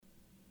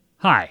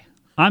Hi,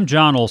 I'm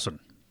John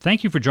Olson.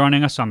 Thank you for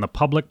joining us on the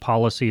Public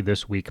Policy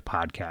This Week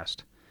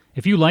podcast.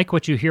 If you like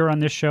what you hear on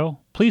this show,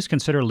 please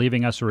consider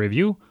leaving us a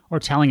review or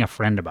telling a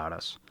friend about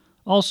us.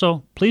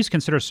 Also, please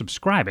consider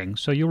subscribing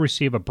so you'll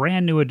receive a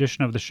brand new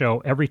edition of the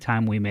show every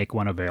time we make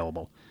one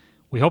available.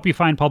 We hope you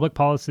find Public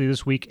Policy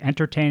This Week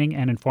entertaining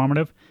and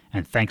informative,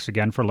 and thanks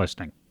again for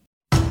listening.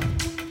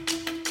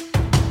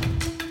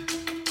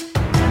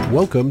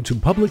 Welcome to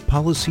Public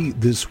Policy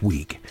This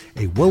Week,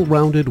 a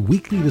well-rounded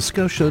weekly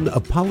discussion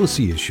of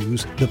policy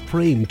issues that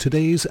frame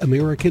today's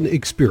American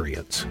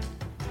experience.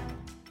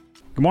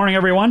 Good morning,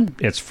 everyone.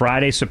 It's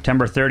Friday,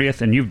 September 30th,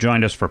 and you've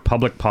joined us for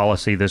Public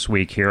Policy This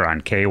Week here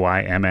on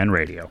KYMN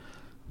Radio.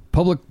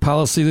 Public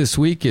Policy This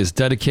Week is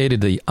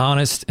dedicated to the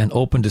honest and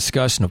open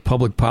discussion of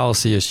public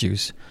policy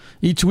issues.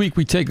 Each week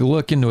we take a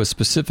look into a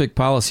specific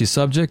policy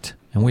subject,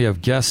 and we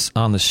have guests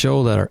on the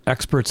show that are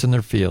experts in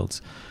their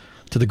fields.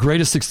 To the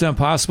greatest extent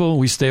possible,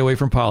 we stay away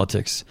from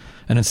politics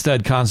and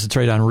instead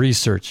concentrate on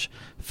research,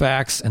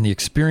 facts, and the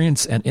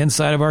experience and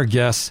insight of our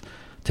guests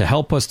to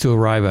help us to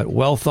arrive at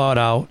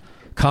well-thought-out,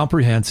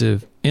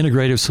 comprehensive,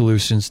 integrative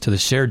solutions to the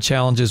shared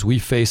challenges we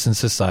face in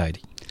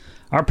society.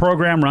 Our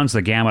program runs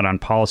the gamut on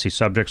policy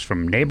subjects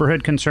from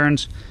neighborhood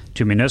concerns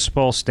to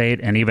municipal, state,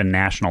 and even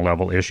national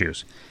level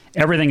issues.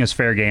 Everything is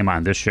fair game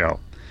on this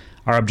show.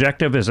 Our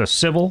objective is a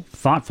civil,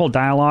 thoughtful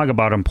dialogue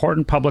about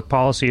important public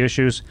policy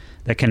issues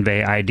that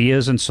convey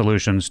ideas and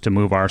solutions to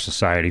move our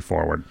society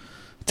forward.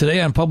 Today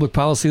on Public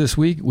Policy This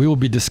Week, we will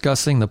be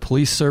discussing the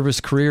police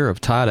service career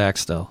of Todd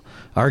Axtell,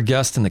 our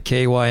guest in the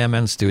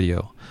KYMN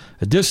studio.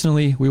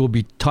 Additionally, we will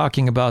be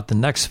talking about the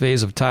next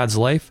phase of Todd's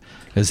life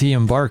as he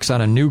embarks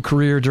on a new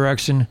career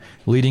direction,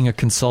 leading a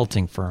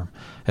consulting firm.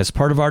 As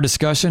part of our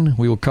discussion,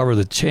 we will cover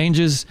the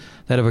changes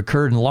that have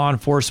occurred in law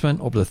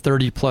enforcement over the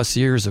 30-plus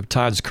years of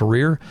Todd's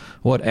career,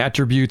 what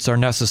attributes are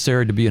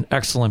necessary to be an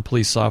excellent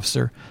police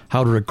officer,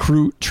 how to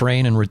recruit,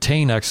 train, and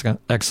retain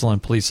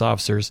excellent police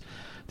officers,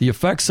 the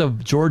effects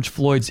of George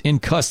Floyd's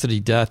in-custody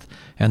death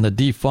and the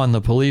defund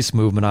the police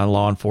movement on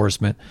law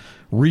enforcement,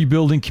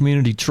 rebuilding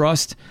community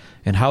trust,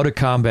 and how to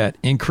combat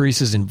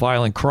increases in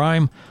violent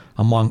crime,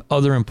 among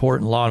other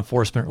important law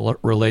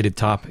enforcement-related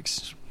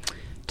topics.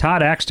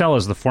 Todd Axtell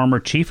is the former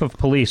chief of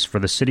police for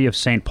the city of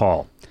St.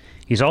 Paul.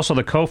 He's also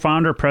the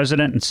co-founder,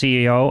 president, and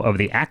CEO of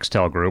the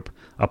Axtell Group,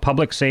 a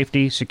public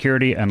safety,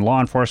 security, and law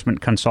enforcement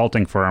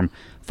consulting firm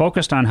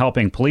focused on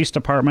helping police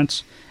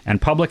departments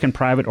and public and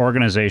private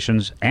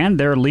organizations and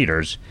their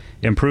leaders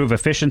improve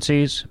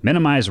efficiencies,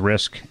 minimize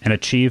risk, and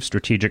achieve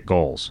strategic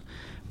goals.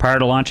 Prior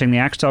to launching the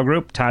Axtell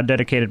Group, Todd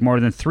dedicated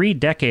more than 3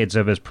 decades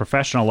of his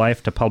professional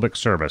life to public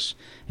service,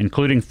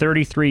 including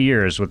 33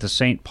 years with the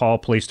St. Paul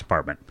Police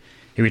Department.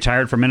 He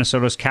retired from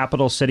Minnesota's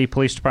Capital City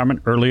Police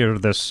Department earlier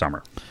this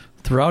summer.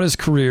 Throughout his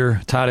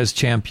career, Todd has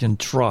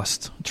championed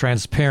trust,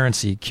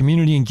 transparency,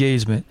 community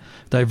engagement,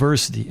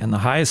 diversity, and the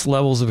highest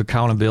levels of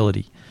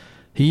accountability.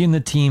 He and the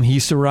team he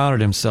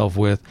surrounded himself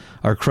with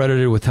are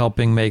credited with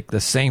helping make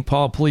the St.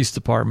 Paul Police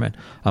Department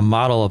a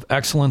model of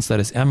excellence that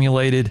is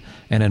emulated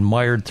and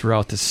admired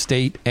throughout the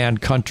state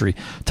and country.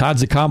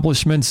 Todd's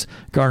accomplishments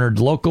garnered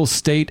local,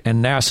 state,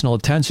 and national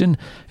attention.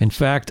 In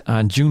fact,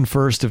 on June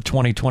 1st of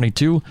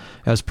 2022,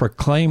 as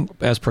proclaimed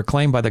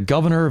by the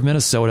governor of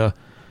Minnesota,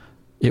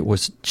 it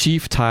was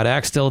Chief Todd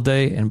Axtell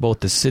Day in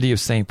both the city of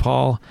St.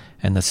 Paul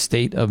and the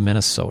state of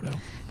Minnesota.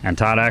 And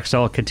Todd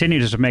Axtell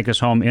continues to make his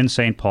home in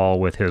St.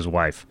 Paul with his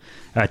wife.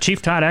 Chief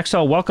Todd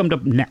Axtell, welcome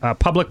to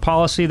Public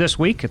Policy This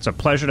Week. It's a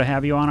pleasure to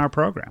have you on our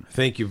program.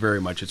 Thank you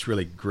very much. It's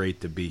really great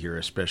to be here,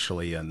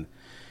 especially in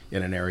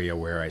an area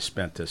where I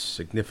spent a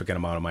significant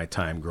amount of my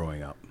time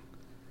growing up.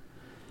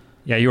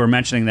 Yeah, you were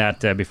mentioning that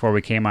before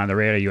we came on the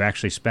radio. You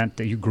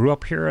grew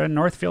up here in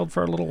Northfield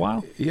for a little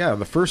while? Yeah,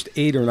 the first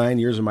 8 or 9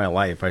 years of my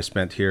life I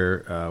spent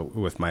here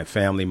with my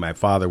family. My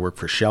father worked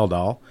for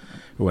Sheldall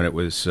when it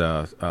was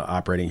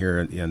operating here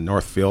in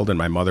Northfield, and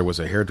my mother was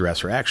a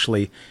hairdresser.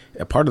 Actually,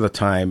 a part of the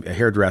time, a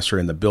hairdresser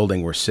in the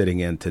building we're sitting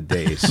in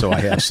today. So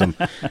I have some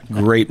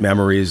great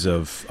memories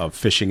of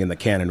fishing in the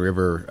Cannon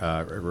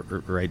River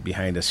right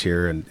behind us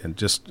here, and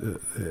just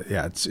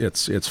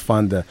it's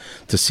fun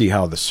to see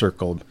how the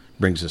circle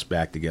brings us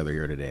back together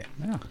here today.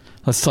 Yeah.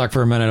 Let's talk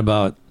for a minute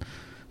about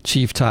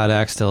Chief Todd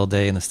Axtell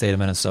Day in the state of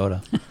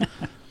Minnesota.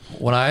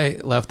 When I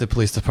left the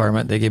police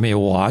department, they gave me a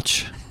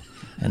watch,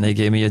 and they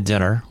gave me a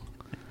dinner.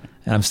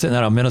 And I'm sitting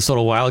at a Minnesota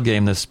Wild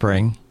game this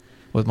spring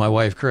with my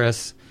wife,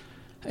 Chris,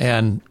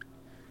 and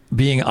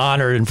being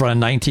honored in front of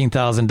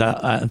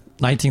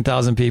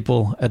 19,000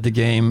 people at the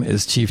game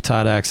is Chief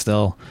Todd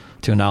Axtell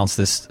to announce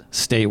this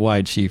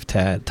statewide Chief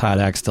Todd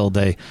Axtell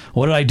Day.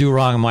 What did I do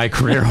wrong in my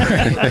career?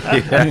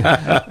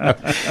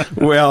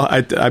 Well,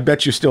 I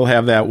bet you still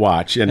have that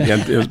watch,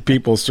 and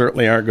people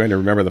certainly aren't going to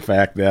remember the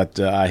fact that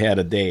I had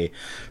a day,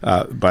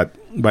 but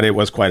it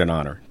was quite an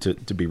honor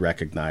to be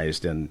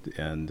recognized, and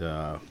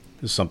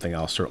this is something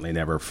I'll certainly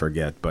never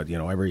forget. But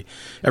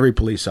every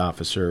police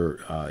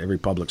officer, every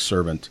public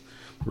servant,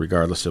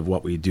 regardless of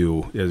what we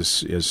do,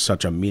 is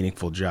such a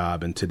meaningful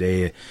job. And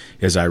today,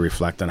 as I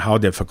reflect on how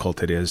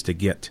difficult it is to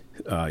get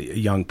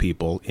young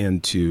people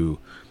into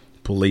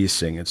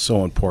policing. It's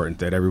so important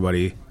that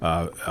everybody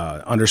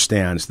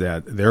understands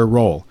that their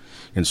role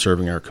in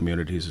serving our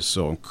communities is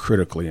so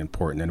critically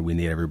important, and we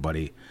need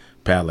everybody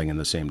paddling in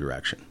the same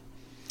direction.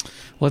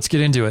 Let's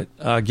get into it.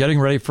 Getting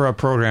ready for our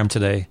program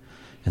today,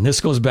 and this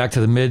goes back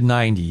to the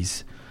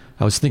mid-'90s.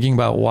 I was thinking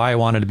about why I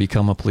wanted to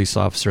become a police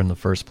officer in the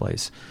first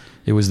place.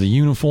 It was the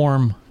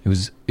uniform. It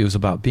was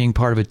about being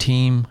part of a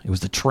team. It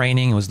was the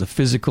training. It was the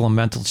physical and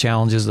mental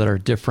challenges that are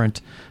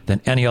different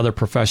than any other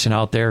profession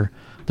out there.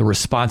 The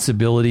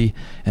responsibility,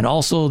 and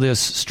also this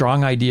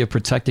strong idea of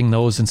protecting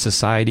those in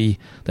society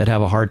that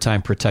have a hard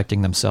time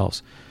protecting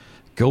themselves.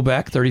 Go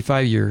back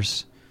 35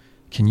 years.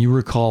 Can you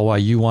recall why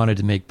you wanted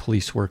to make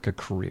police work a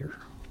career?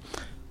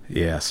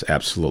 Yes,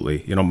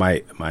 absolutely. You know,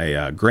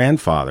 my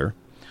grandfather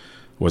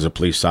was a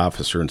police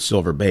officer in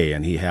Silver Bay,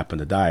 and he happened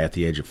to die at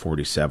the age of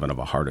 47 of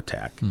a heart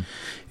attack.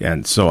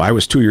 And so I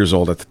was 2 years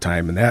old at the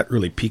time, and that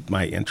really piqued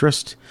my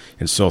interest.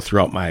 And so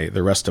throughout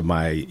the rest of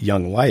my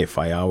young life,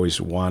 I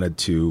always wanted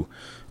to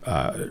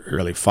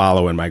really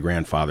follow in my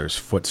grandfather's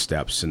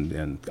footsteps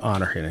and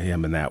honor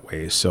him in that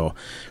way. So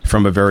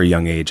from a very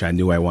young age, I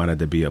knew I wanted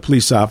to be a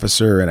police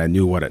officer, and I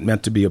knew what it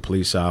meant to be a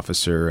police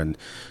officer, and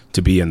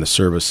to be in the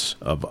service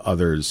of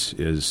others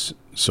is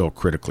so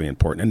critically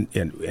important.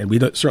 And we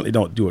certainly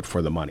don't do it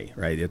for the money,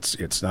 right?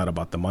 It's not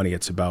about the money.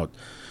 It's about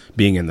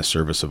being in the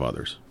service of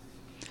others.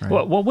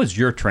 Right. What was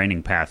your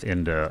training path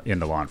into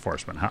law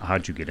enforcement?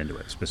 How'd you get into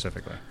it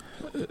specifically?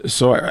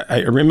 So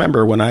I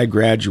remember when I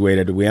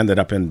graduated, we ended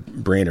up in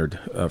Brainerd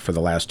for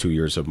the last 2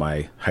 years of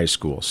my high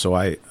school. So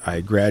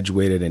I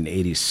graduated in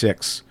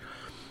 '86,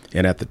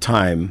 and at the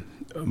time,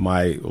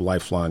 my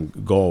lifelong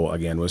goal,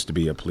 again, was to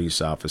be a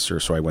police officer.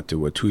 So I went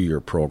to a 2-year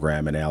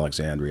program in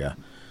Alexandria,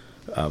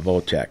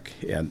 Votech,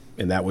 and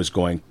that was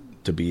going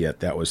to be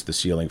it. That was the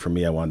ceiling for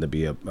me. I wanted to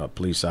be a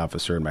police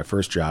officer, and my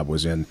first job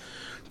was in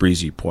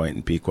Breezy Point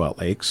and Pequot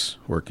Lakes,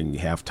 working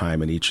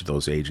half-time in each of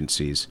those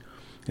agencies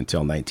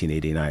until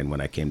 1989 when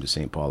I came to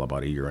St. Paul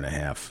about a year and a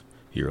half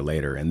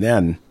later. And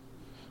then,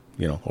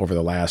 you know, over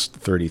the last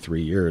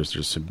 33 years,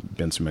 there's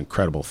been some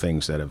incredible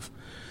things that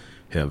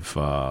have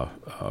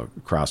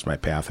crossed my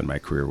path in my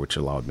career, which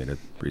allowed me to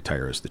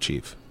retire as the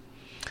chief.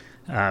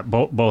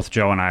 Both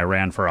Joe and I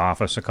ran for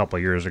office a couple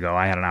of years ago.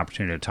 I had an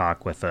opportunity to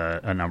talk with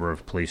a number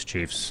of police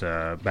chiefs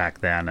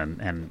back then,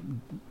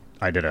 and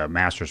I did a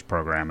master's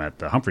program at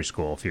the Humphrey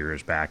School a few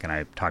years back, and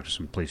I talked to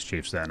some police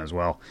chiefs then as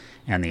well.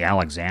 And the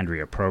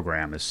Alexandria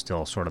program is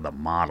still sort of the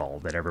model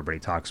that everybody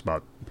talks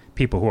about.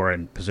 People who are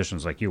in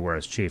positions like you were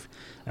as chief,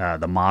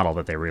 the model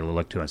that they really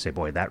look to and say,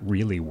 boy, that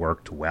really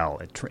worked well.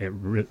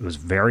 It was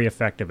very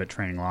effective at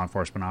training law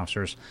enforcement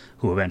officers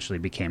who eventually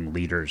became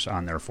leaders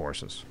on their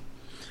forces.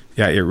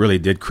 Yeah, it really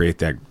did create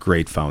that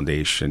great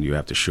foundation. You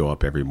have to show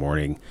up every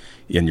morning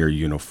in your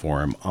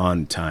uniform,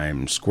 on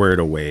time, squared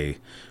away,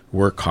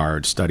 work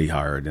hard, study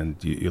hard,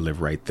 and you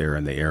live right there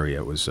in the area.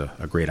 It was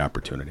a great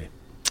opportunity.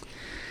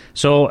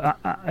 So,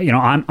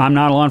 I'm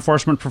not a law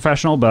enforcement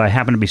professional, but I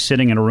happen to be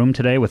sitting in a room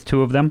today with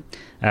two of them.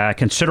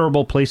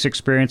 Considerable police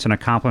experience and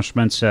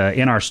accomplishments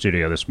in our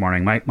studio this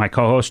morning. My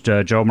co-host,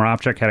 Joe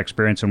Moravchik, had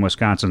experience in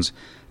Wisconsin's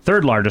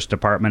third largest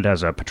department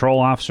as a patrol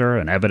officer,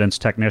 an evidence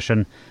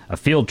technician, a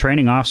field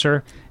training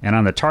officer, and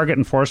on the target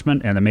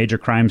enforcement and the major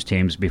crimes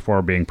teams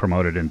before being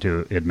promoted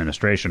into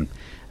administration.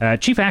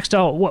 Chief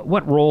Axtell,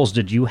 what roles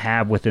did you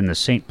have within the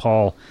St.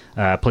 Paul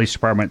Police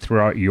Department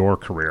throughout your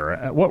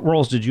career? What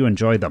roles did you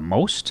enjoy the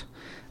most?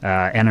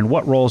 And in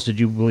what roles did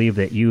you believe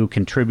that you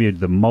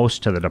contributed the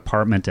most to the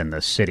department and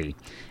the city?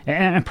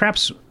 And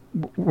perhaps,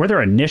 were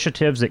there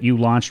initiatives that you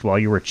launched while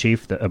you were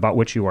chief about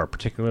which you are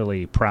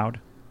particularly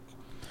proud?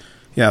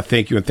 Yeah,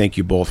 thank you, and thank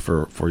you both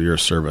for your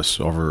service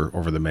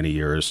over the many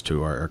years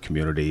to our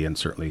community, and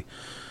certainly,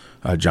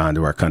 John,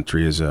 to our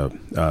country as a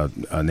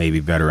Navy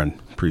veteran.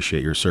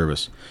 Appreciate your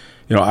service.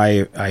 You know,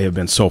 I have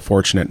been so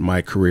fortunate in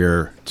my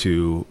career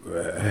to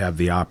have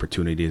the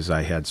opportunities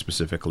I had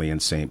specifically in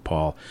St.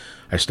 Paul.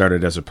 I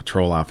started as a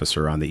patrol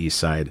officer on the east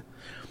side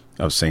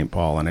of St.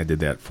 Paul, and I did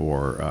that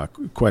for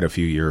quite a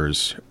few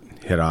years.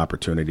 Had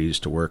opportunities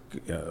to work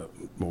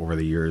over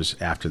the years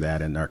after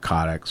that in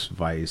narcotics,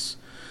 vice,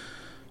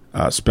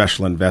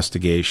 special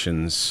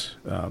investigations,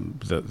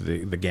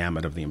 the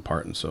gamut of the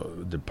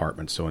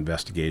department, so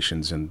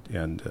investigations, and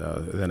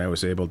then I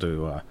was able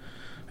to.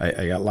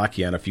 I got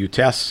lucky on a few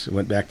tests.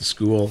 Went back to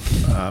school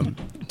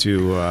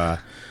to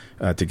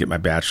get my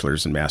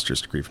bachelor's and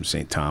master's degree from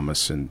St.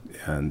 Thomas, and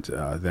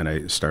then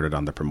I started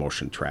on the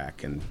promotion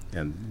track and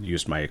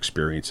used my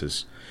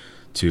experiences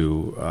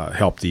to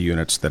help the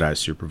units that I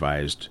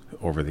supervised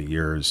over the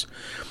years.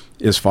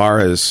 As far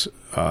as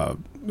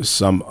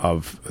some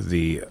of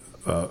the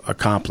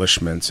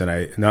accomplishments,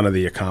 and none of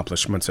the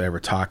accomplishments I ever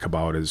talk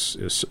about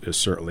is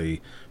certainly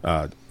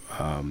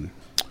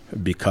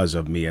because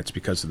of me. It's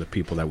because of the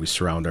people that we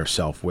surround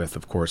ourselves with.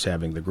 Of course,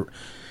 having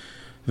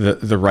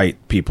the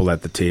right people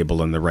at the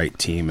table and the right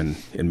team,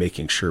 and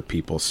making sure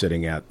people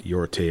sitting at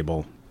your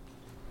table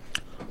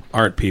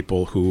aren't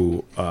people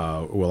who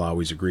will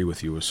always agree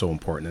with you is so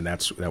important, and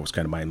that was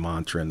kind of my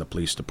mantra in the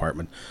police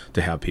department,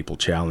 to have people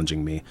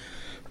challenging me.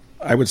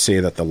 I would say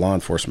that the Law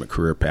Enforcement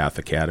Career Path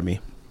Academy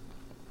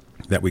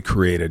that we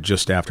created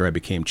just after I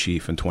became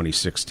chief in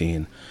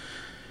 2016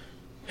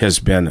 has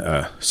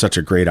been such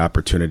a great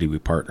opportunity. We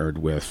partnered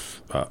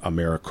with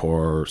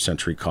AmeriCorps,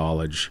 Century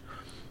College.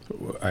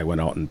 I went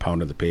out and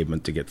pounded the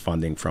pavement to get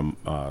funding from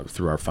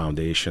through our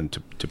foundation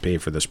to pay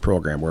for this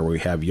program, where we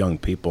have young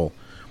people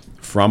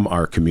from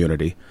our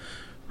community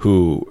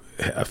who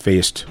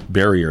faced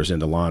barriers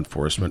into law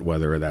enforcement,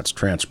 whether that's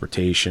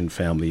transportation,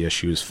 family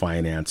issues,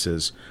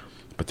 finances,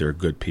 but they're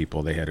good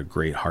people. They had a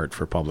great heart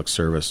for public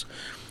service.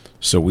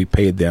 So we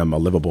paid them a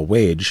livable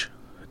wage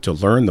to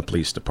learn the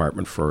police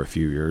department for a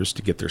few years,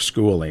 to get their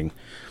schooling.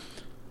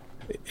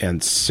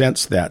 And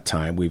since that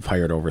time, we've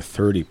hired over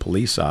 30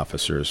 police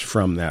officers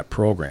from that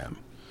program.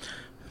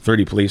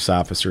 30 police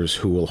officers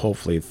who will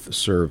hopefully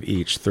serve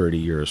each 30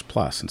 years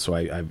plus. And so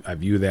I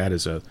view that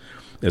as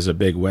a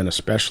big win,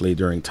 especially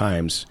during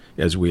times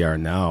as we are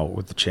now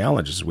with the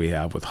challenges we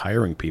have with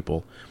hiring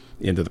people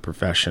into the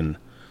profession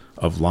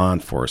of law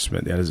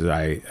enforcement. As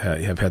I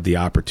have had the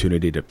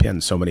opportunity to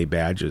pin so many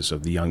badges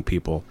of the young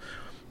people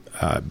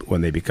when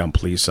they become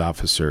police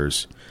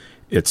officers,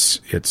 it's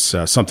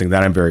something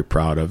that I'm very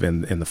proud of,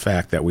 and the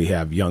fact that we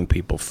have young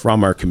people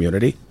from our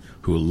community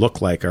who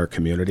look like our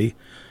community,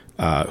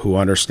 who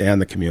understand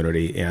the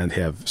community and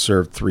have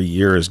served 3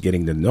 years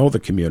getting to know the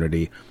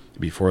community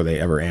before they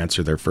ever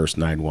answer their first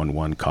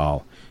 911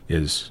 call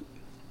is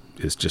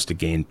just a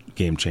game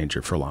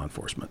changer for law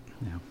enforcement.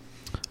 Yeah.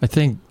 I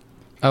think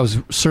I was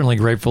certainly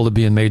grateful to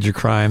be in major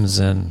crimes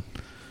and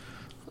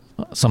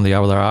some of the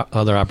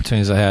other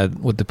opportunities I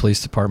had with the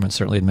police department,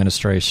 certainly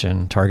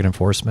administration, target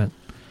enforcement.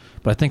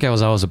 But I think I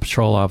was always a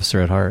patrol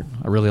officer at heart.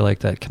 I really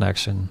liked that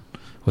connection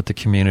with the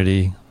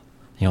community.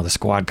 You know, the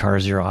squad car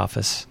is your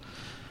office.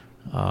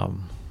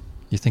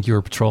 You think you were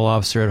a patrol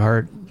officer at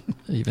heart,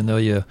 even though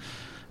you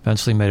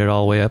eventually made it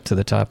all the way up to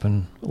the top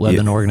and led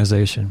an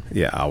organization?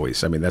 Yeah,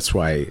 always. I mean, that's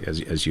why,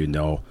 as you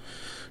know,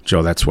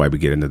 Joe, that's why we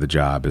get into the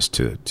job, is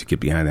to get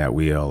behind that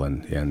wheel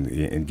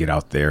and get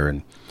out there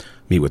and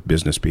meet with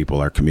business people,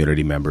 our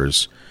community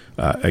members,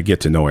 get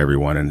to know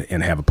everyone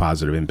and have a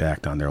positive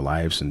impact on their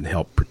lives and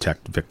help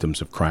protect victims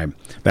of crime.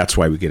 That's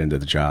why we get into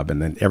the job.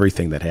 And then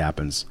everything that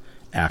happens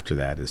after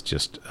that is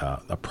just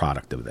a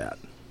product of that.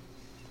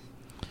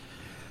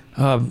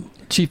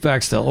 Chief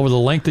Axtell, over the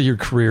length of your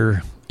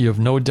career, you have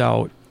no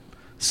doubt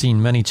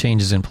seen many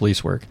changes in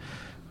police work.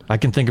 I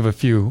can think of a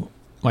few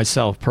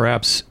myself.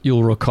 Perhaps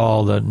you'll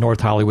recall the North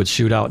Hollywood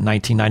shootout in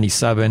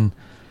 1997.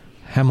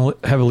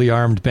 Heavily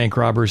armed bank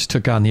robbers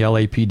took on the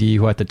LAPD,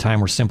 who at the time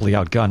were simply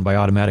outgunned by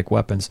automatic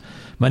weapons.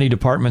 Many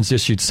departments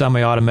issued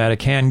semi-automatic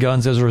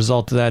handguns as a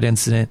result of that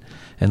incident,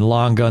 and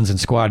long guns and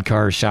squad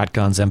cars,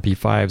 shotguns,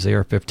 MP5s,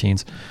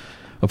 AR-15s.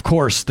 Of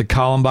course, the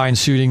Columbine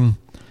shooting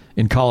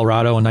in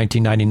Colorado in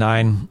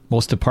 1999,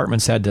 most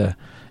departments had to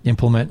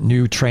implement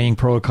new training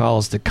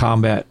protocols to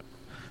combat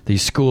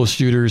these school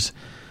shooters.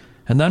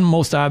 And then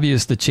most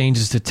obvious, the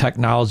changes to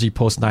technology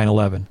post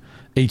 9/11.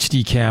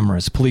 HD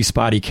cameras, police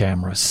body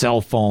cameras,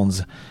 cell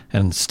phones,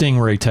 and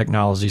Stingray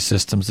technology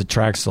systems that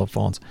track cell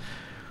phones.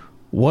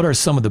 What are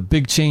some of the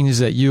big changes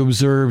that you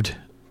observed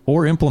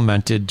or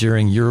implemented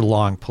during your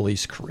long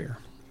police career?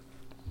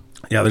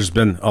 Yeah, there's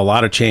been a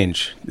lot of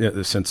change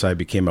since I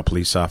became a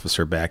police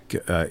officer back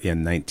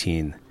in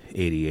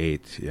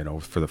 1988. You know,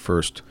 for the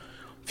first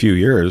few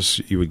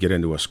years, you would get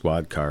into a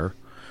squad car.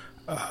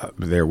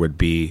 There would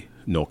be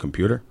no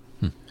computer.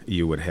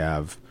 You would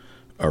have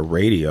a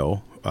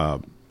radio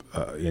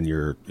in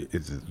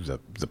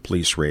the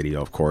police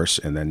radio, of course,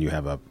 and then you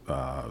have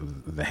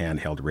the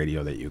handheld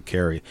radio that you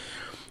carry.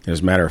 And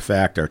as a matter of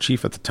fact, our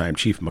chief at the time,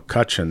 Chief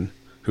McCutcheon,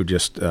 who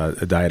just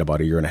died about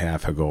a year and a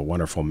half ago, a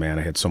wonderful man,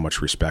 I had so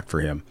much respect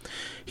for him.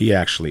 He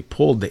actually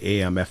pulled the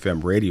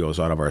AM/FM radios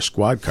out of our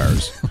squad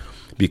cars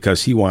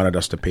because he wanted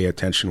us to pay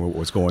attention to what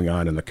was going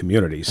on in the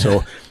community.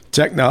 So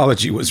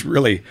technology was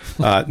really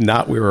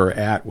not where we were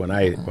at when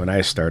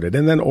I started.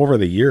 And then over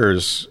the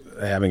years,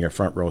 having a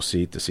front row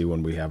seat to see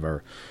when we have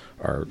our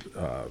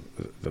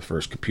the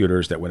first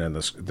computers that went in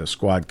the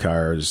squad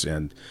cars,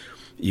 and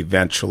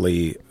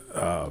eventually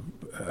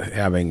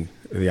having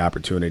the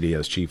opportunity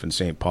as chief in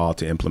St. Paul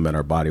to implement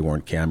our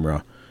body-worn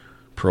camera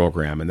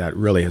program. And that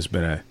really has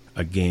been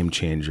a game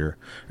changer.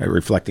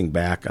 Reflecting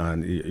back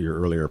on your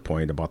earlier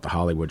point about the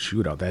Hollywood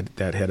shootout,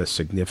 that had a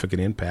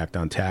significant impact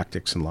on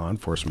tactics and law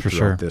enforcement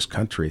throughout this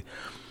country.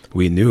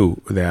 We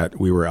knew that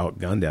we were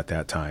outgunned at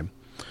that time.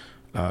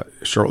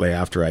 Shortly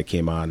after I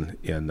came on,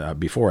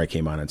 before I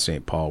came on in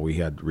St. Paul, we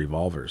had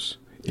revolvers.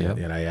 Yep.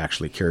 And I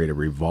actually carried a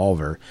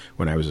revolver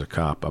when I was a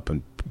cop up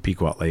in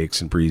Pequot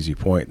Lakes and Breezy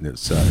Point, and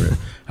it's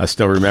I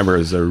still remember it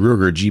was a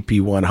Ruger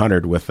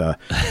GP100 with a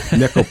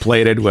nickel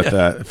plated with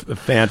a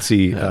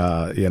fancy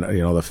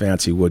the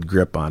fancy wood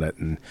grip on it.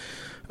 And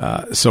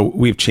so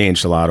we've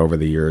changed a lot over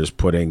the years,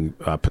 putting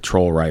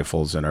patrol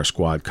rifles in our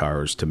squad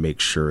cars to make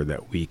sure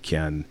that we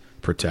can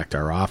protect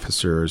our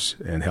officers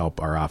and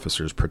help our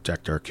officers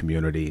protect our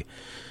community.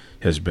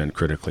 has been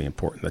critically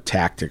important. The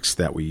tactics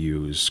that we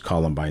use,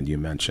 Columbine you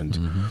mentioned,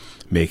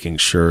 making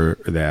sure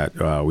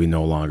that we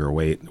no longer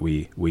wait.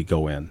 We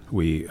go in.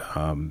 We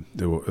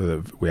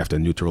have to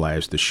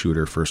neutralize the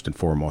shooter first and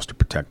foremost to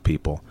protect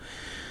people.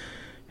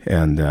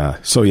 And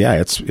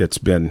it's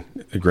been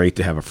great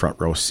to have a front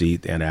row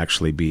seat and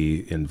actually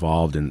be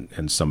involved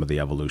in some of the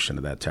evolution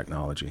of that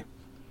technology.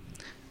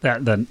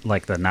 The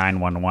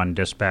 911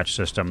 dispatch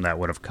system that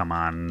would have come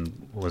on,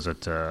 was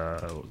it?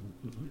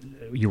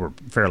 You were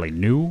fairly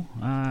new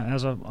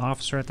as an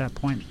officer at that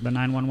point. The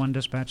 911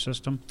 dispatch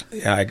system.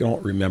 Yeah, I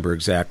don't remember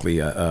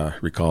exactly.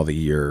 Recall the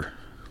year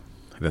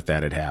that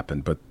had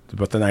happened, but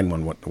the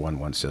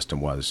 911 system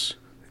was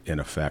in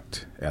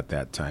effect at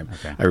that time.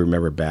 Okay. I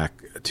remember back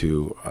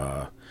to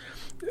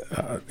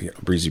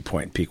Breezy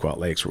Point and Pequot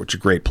Lakes, which are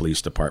great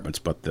police departments.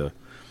 But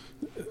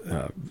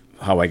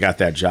how I got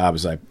that job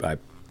is I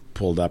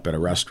pulled up at a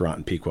restaurant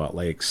in Pequot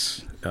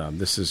Lakes.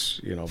 This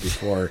is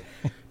before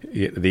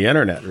the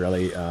internet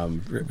really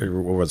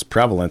was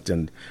prevalent,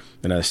 and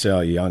I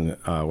saw a young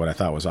what I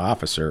thought was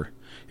officer.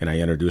 And I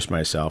introduced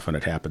myself, and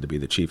it happened to be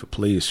the chief of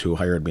police who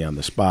hired me on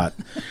the spot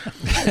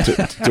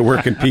to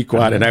work in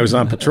Pequot, and I was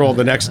on patrol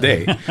the next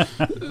day.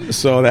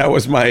 So that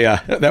was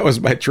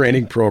my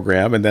training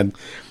program, and then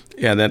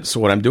so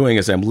what I'm doing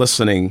is I'm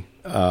listening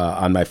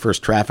on my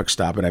first traffic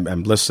stop, and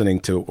I'm listening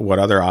to what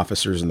other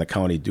officers in the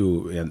county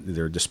do, and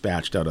they're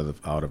dispatched out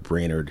of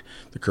Brainerd,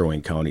 the Crow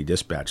Wing County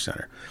Dispatch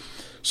Center.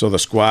 So the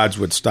squads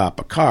would stop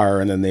a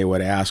car, and then they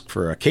would ask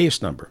for a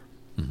case number.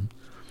 Mm-hmm.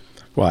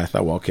 Well, I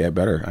thought, I'm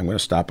going to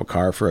stop a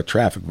car for a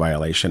traffic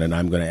violation, and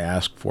I'm going to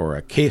ask for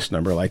a case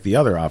number like the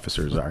other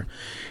officers are.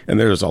 And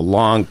there's a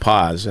long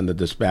pause, and the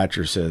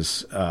dispatcher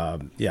says,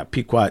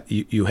 Pequot,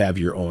 you have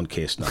your own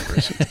case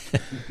numbers.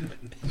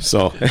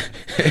 So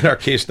and our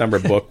case number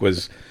book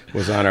was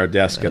on our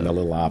desk in the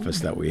little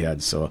office that we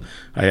had. So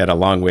I had a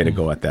long way to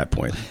go at that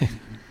point.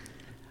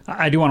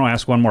 I do want to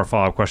ask one more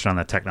follow-up question on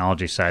the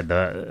technology side.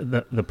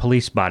 The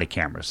police body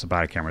cameras,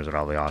 that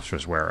all the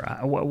officers wear,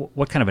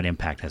 what kind of an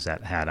impact has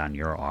that had on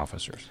your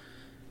officers?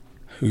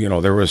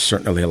 There was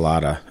certainly a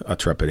lot of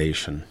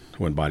trepidation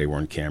when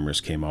body-worn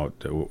cameras came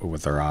out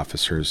with our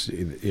officers.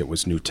 It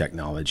was new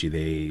technology.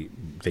 They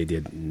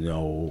didn't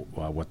know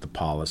what the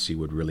policy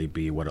would really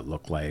be, what it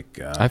looked like.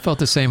 I felt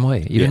the same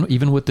way.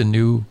 Even with the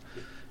new,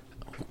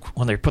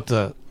 when they put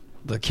the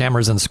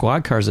cameras in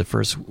squad cars at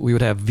first, we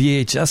would have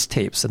VHS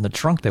tapes in the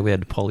trunk that we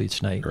had to pull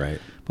each night. Right.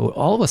 But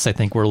all of us, I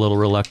think, were a little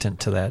reluctant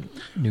to that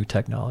new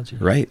technology.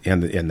 Right.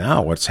 And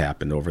now what's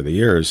happened over the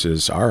years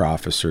is our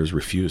officers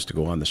refuse to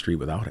go on the street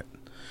without it.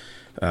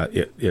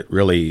 It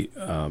really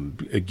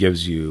it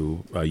gives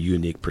you a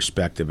unique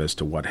perspective as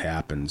to what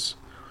happens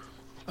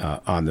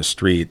on the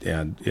street.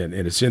 And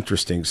it's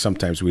interesting.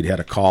 Sometimes we'd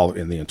had a call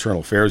in the Internal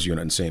Affairs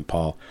Unit in St.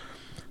 Paul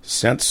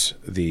since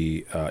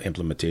the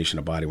implementation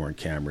of body-worn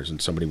cameras,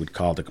 and somebody would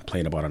call to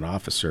complain about an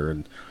officer,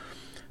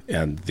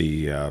 and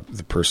the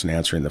person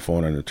answering the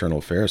phone in Internal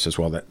Affairs says,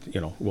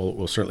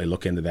 we'll certainly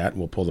look into that, and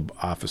we'll pull the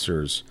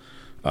officer's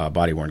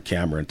body-worn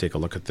camera and take a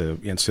look at the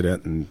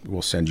incident, and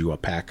we'll send you a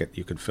packet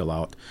you can fill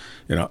out.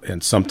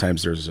 And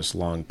sometimes there's this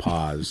long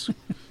pause,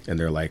 and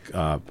they're like,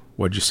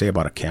 what'd you say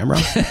about a camera?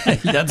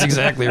 That's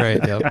exactly right.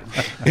 Yep.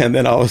 And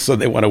then all of a sudden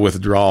they want to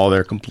withdraw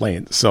their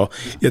complaint. So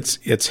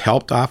it's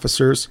helped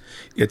officers.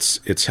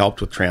 It's helped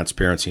with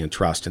transparency and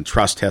trust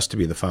has to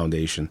be the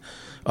foundation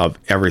of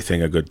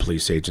everything a good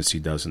police agency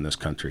does in this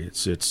country.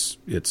 It's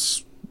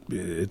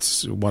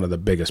one of the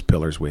biggest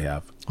pillars we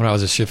have. When I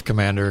was a shift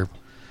commander,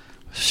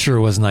 sure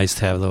was nice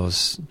to have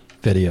those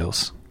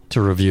videos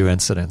to review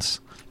incidents.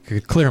 You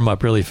could clear them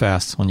up really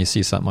fast when you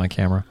see something on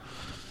camera.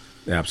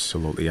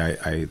 Absolutely.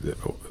 I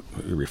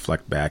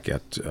reflect back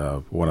at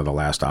one of the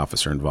last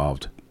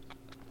officer-involved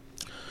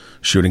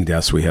shooting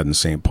deaths we had in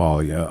St. Paul.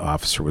 The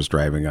officer was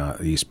driving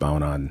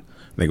eastbound on,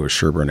 I think it was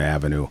Sherburne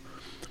Avenue.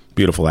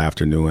 Beautiful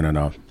afternoon on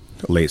a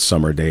late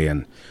summer day,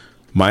 and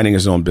minding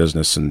his own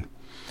business, and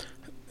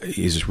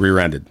he's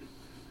rear-ended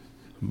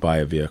by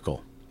a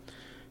vehicle.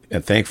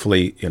 And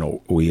thankfully,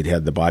 we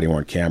had the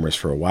body-worn cameras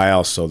for a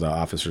while, so the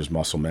officer's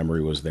muscle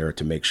memory was there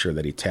to make sure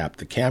that he tapped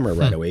the camera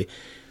right away,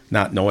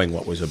 not knowing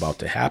what was about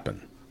to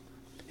happen.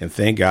 And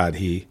thank God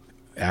he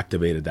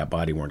activated that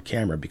body-worn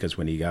camera, because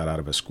when he got out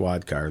of a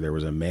squad car, there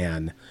was a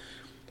man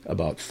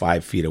about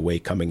 5 feet away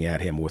coming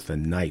at him with a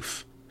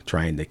knife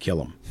trying to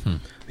kill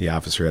him. The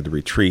officer had to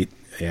retreat,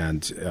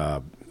 and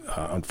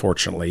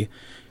unfortunately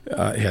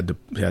had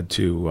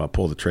to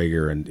pull the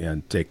trigger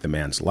and take the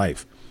man's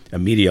life.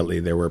 Immediately,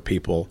 there were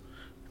people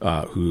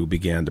who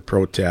began to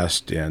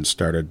protest and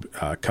started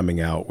coming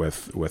out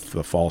with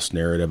the false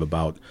narrative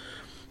about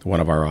one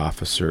of our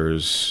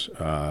officers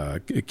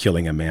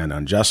killing a man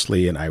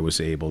unjustly, and I was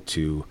able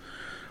to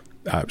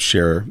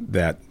share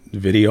that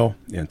video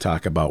and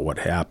talk about what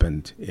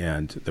happened,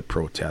 and the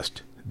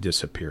protest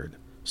disappeared.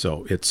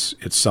 So it's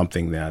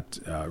something that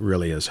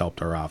really has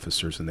helped our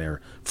officers, and they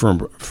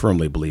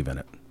firmly believe in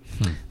it.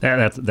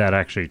 That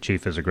actually,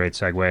 Chief, is a great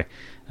segue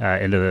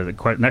into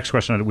the next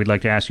question that we'd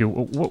like to ask you.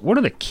 What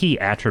are the key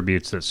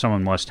attributes that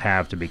someone must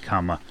have to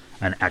become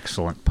an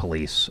excellent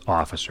police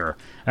officer?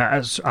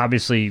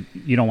 Obviously,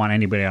 you don't want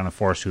anybody on the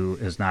force who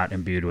is not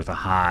imbued with a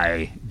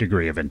high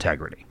degree of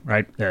integrity,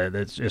 right?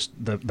 It's just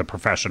the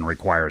profession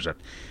requires it.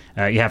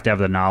 You have to have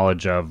the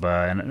knowledge of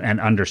and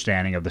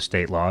understanding of the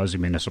state laws, the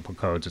municipal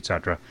codes,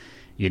 etc.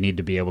 You need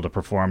to be able to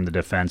perform the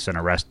defense and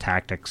arrest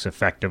tactics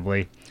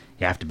effectively.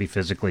 You have to be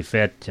physically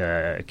fit.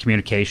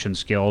 Communication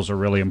skills are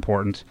really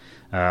important.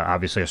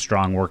 Obviously, a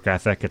strong work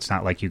ethic. It's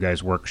not like you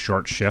guys work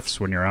short shifts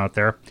when you're out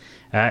there.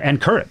 And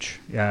courage.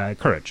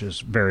 Courage is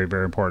very,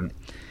 very important.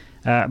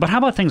 But how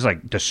about things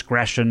like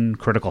discretion,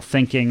 critical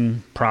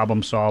thinking,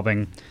 problem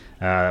solving?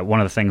 One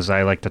of the things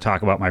I like to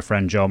talk about my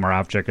friend Joe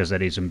Moravchik is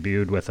that he's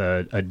imbued with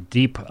a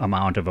deep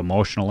amount of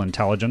emotional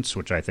intelligence,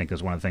 which I think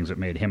is one of the things that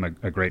made him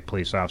a great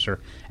police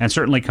officer, and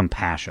certainly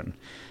compassion.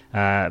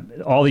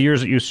 All the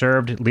years that you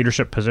served,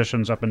 leadership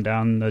positions up and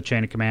down the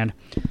chain of command.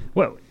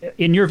 Well,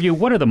 in your view,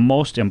 what are the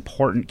most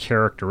important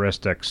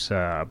characteristics,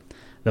 the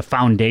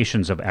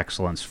foundations of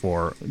excellence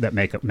that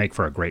make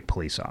for a great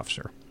police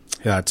officer?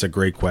 Yeah, it's a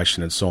great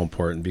question. It's so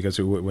important because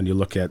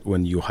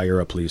when you hire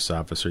a police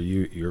officer,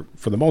 you're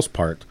for the most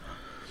part,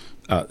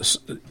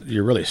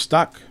 you're really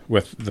stuck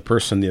with the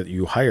person that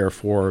you hire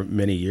for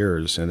many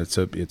years, and it's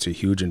a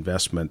huge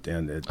investment,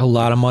 and a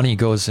lot of money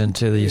goes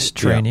into these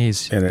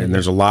trainees, and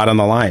there's a lot on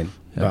the line.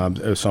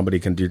 Yeah. Somebody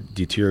can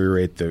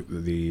deteriorate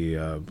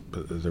the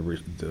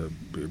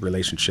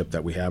relationship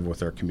that we have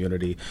with our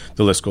community.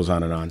 The list goes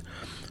on and on.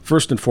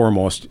 First and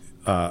foremost,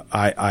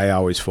 I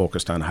always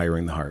focused on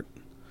hiring the heart.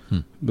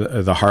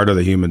 The heart of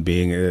the human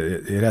being.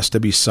 It has to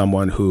be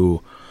someone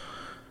who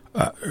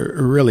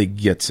really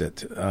gets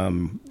it,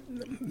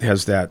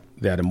 has that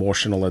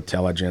emotional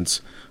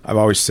intelligence. I've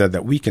always said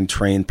that we can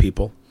train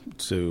people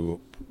to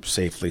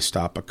safely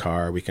stop a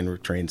car. We can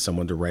train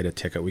someone to write a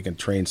ticket. We can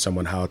train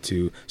someone how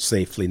to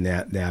safely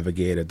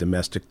navigate a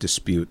domestic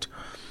dispute.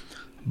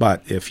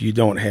 But if you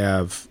don't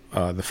have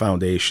the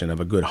foundation of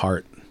a good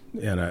heart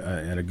and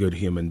a good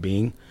human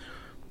being,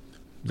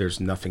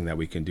 there's nothing that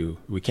we can do.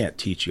 We can't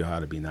teach you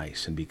how to be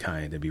nice and be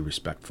kind and be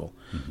respectful.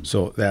 Mm-hmm.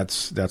 So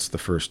that's the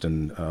first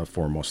and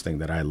foremost thing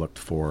that I looked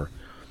for.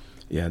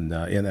 And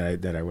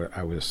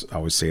I was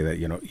always say that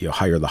you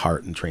hire the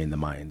heart and train the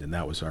mind, and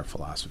that was our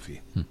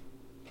philosophy.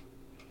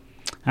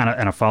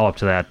 And a follow-up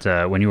to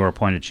that, when you were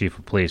appointed chief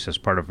of police as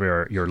part of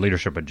your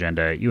leadership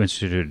agenda, you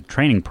instituted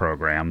training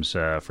programs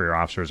for your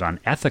officers on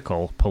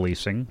ethical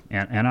policing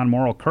and on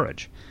moral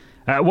courage.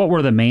 What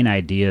were the main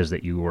ideas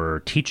that you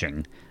were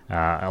teaching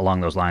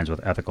along those lines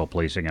with ethical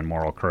policing and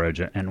moral courage,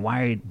 and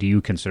why do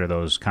you consider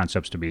those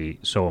concepts to be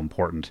so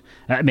important?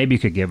 Maybe you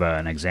could give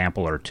an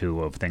example or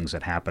two of things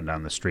that happened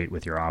on the street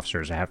with your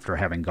officers after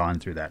having gone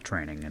through that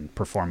training and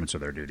performance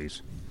of their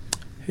duties.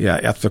 Yeah,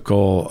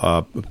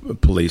 ethical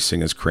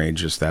policing is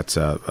courageous. That's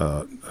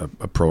a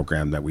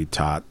program that we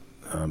taught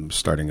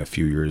starting a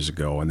few years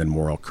ago, and then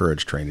moral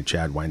courage training.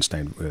 Chad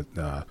Weinstein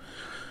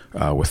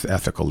with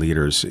ethical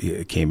leaders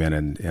came in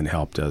and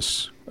helped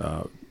us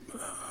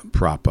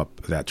prop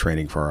up that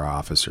training for our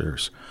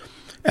officers.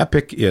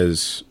 EPIC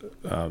is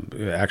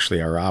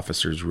actually our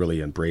officers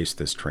really embraced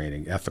this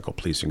training. Ethical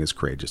policing is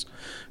courageous.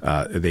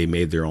 They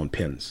made their own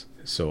pins,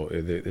 so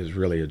it is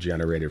really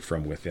generated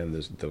from within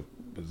the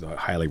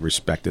highly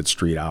respected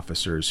street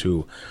officers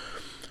who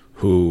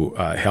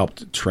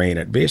helped train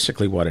it.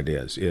 Basically, what it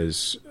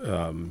is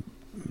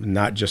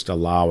not just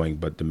allowing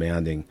but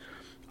demanding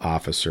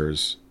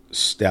officers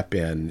step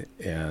in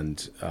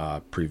and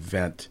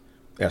prevent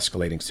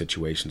escalating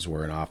situations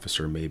where an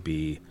officer may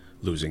be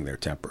losing their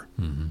temper,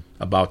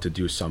 about to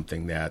do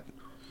something that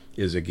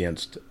is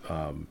against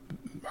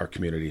our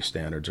community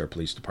standards, our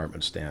police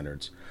department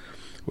standards.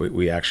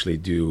 We actually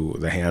do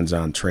the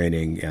hands-on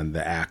training and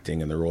the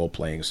acting and the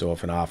role-playing. So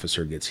if an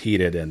officer gets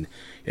heated and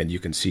you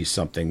can see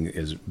something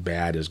as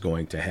bad is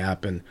going to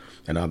happen,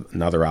 and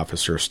another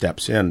officer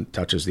steps in,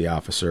 touches the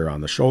officer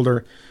on the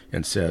shoulder,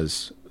 and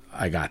says,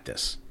 "I got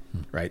this,"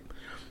 right?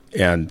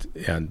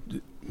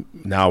 And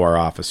now our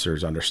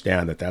officers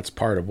understand that that's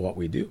part of what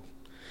we do.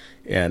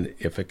 And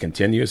if it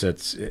continues,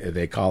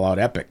 they call out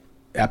epic,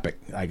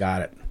 I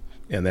got it.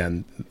 And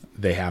then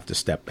they have to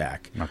step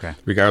back. Okay.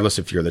 Regardless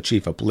if you're the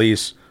chief of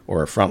police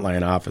or a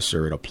frontline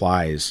officer, it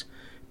applies.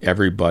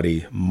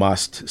 Everybody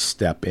must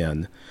step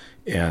in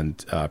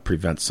and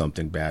prevent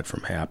something bad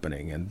from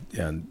happening. And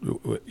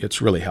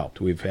it's really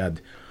helped.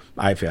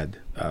 I've had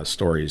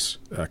stories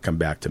come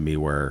back to me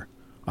where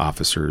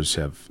officers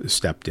have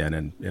stepped in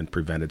and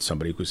prevented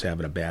somebody who's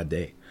having a bad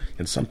day.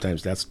 And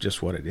sometimes that's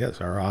just what it is.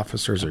 Our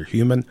officers are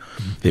human.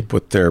 They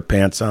put their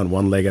pants on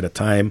one leg at a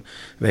time.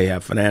 They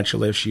have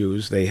financial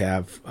issues. They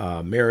have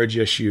marriage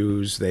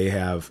issues. They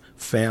have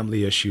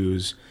family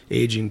issues,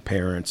 aging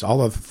parents,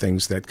 all of the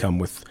things that come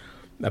with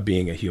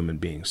being a human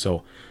being.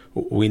 So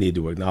we need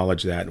to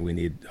acknowledge that, and we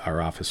need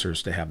our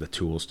officers to have the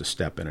tools to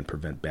step in and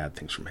prevent bad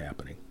things from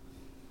happening.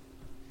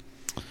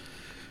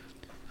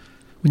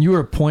 When you were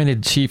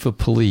appointed chief of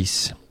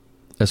police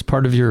as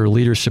part of your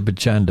leadership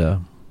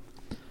agenda,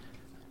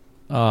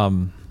 let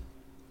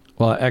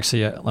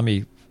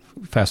me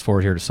fast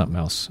forward here to something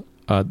else.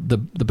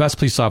 The best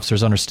police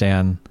officers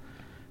understand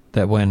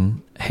that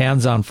when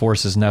hands-on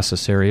force is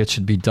necessary, it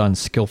should be done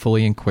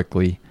skillfully and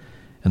quickly.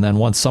 And then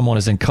once someone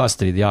is in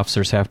custody, the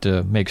officers have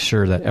to make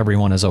sure that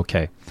everyone is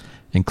okay,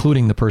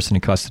 including the person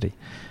in custody.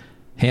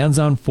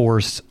 Hands-on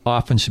force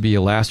often should be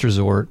a last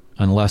resort,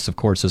 unless, of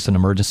course, it's an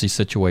emergency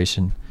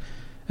situation.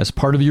 As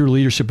part of your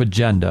leadership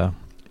agenda,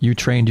 you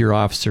trained your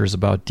officers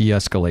about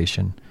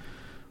de-escalation.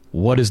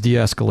 What is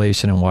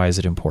de-escalation and why is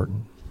it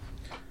important?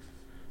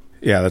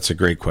 Yeah, that's a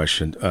great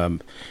question.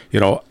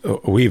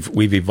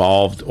 We've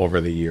evolved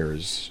over the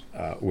years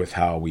with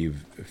how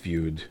we've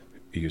viewed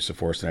use of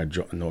force, and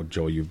I know,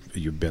 Joe,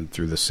 you've been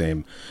through the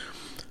same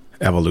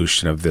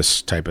evolution of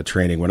this type of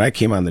training. When I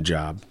came on the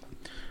job,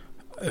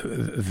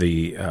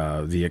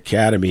 the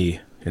academy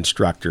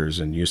instructors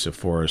in use of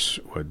force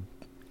would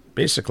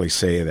basically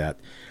say that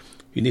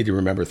you need to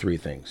remember three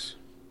things.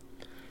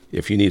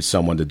 If you need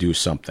someone to do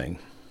something,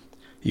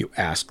 you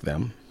ask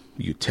them,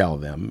 you tell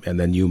them, and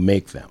then you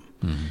make them.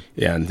 Mm-hmm.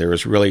 And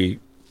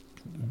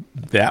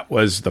that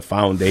was the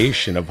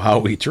foundation of how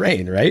we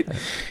train, right?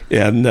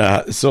 And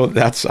so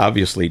that's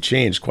obviously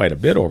changed quite a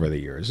bit over the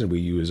years, and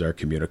we use our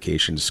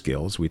communication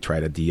skills. We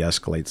try to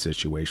de-escalate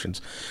situations.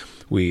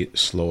 We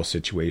slow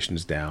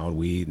situations down.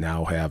 We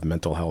now have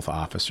mental health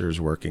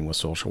officers working with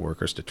social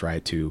workers to try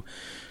to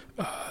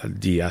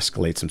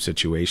de-escalate some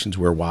situations.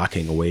 We're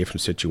walking away from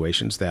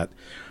situations that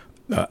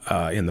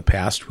in the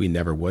past we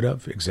never would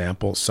have.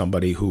 Example,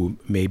 somebody who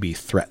may be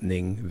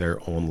threatening their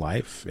own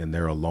life and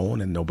they're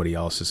alone and nobody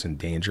else is in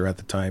danger at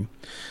the time.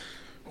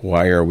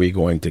 Why are we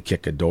going to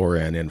kick a door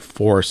in and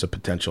force a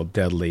potential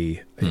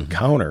deadly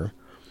encounter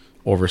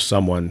over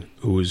someone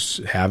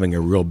who's having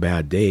a real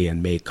bad day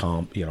and may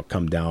come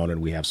down,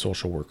 and we have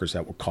social workers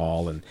that will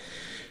call. And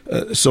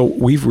so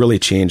we've really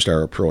changed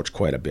our approach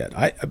quite a bit.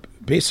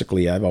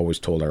 I've always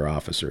told our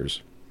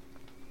officers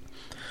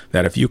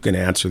that if you can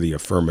answer the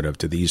affirmative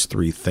to these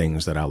three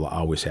things, that I'll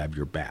always have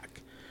your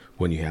back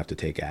when you have to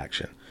take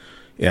action.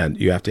 And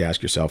you have to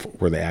ask yourself,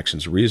 were the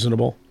actions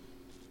reasonable,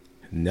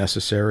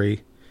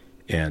 necessary,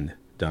 and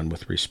done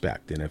with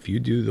respect? And if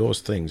you do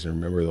those things and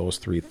remember those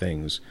three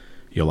things,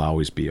 you'll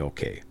always be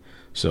okay.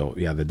 So,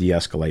 yeah, the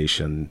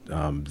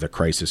de-escalation, the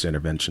crisis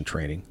intervention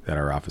training that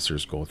our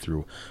officers go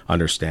through,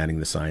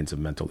 understanding the signs of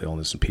mental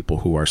illness in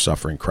people who are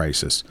suffering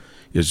crisis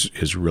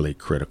is really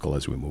critical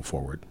as we move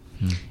forward.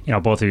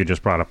 Both of you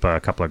just brought up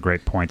a couple of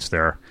great points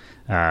there.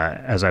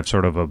 As I've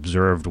sort of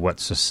observed what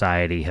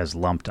society has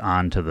lumped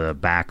onto the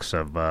backs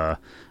of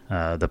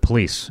the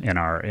police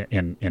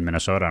in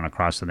Minnesota and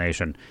across the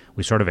nation,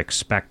 we sort of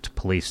expect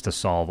police to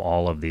solve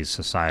all of these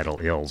societal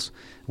ills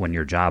when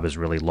your job is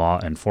really law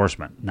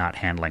enforcement, not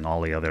handling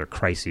all the other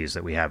crises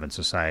that we have in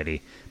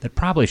society that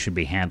probably should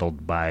be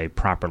handled by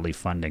properly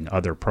funding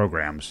other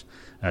programs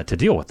to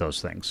deal with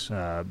those things,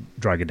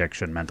 drug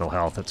addiction, mental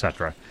health,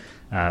 etc.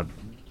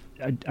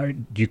 Do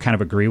you kind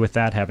of agree with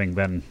that, having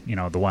been,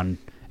 the one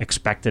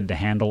expected to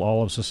handle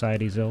all of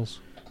society's ills?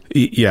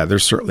 Yeah,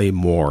 there's certainly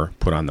more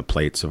put on the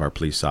plates of our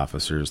police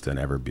officers than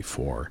ever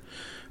before.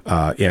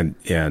 And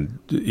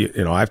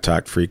I've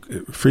talked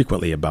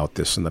frequently about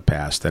this in the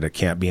past, that it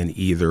can't be an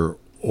either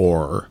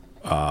or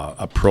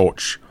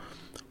approach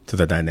to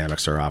the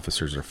dynamics our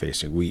officers are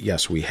facing. We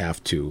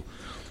have to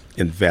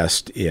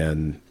invest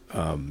in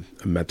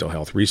mental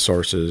health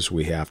resources.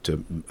 We have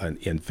to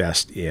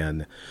invest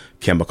in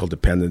chemical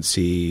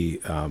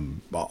dependency,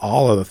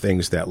 all of the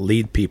things that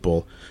lead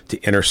people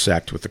to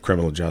intersect with the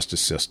criminal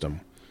justice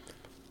system.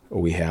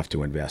 We have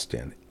to invest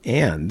in.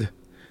 And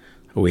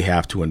we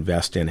have to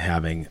invest in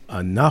having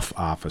enough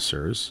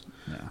officers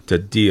to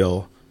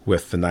deal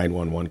with the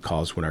 911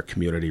 calls when our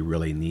community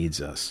really needs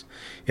us.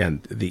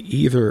 And the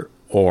either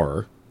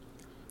or,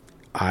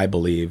 I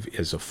believe,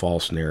 is a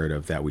false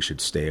narrative that we should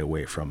stay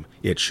away from.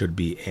 It should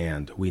be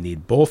and. We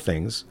need both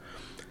things.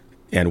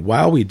 And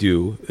while we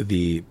do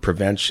the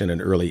prevention and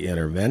early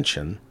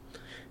intervention,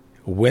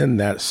 when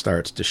that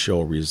starts to show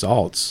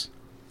results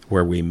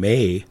where we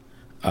may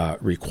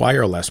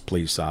require less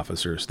police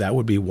officers, that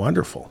would be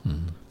wonderful.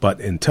 Mm-hmm. But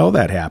until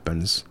that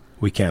happens,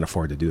 we can't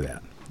afford to do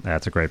that.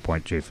 That's a great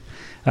point, Chief.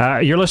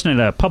 You're listening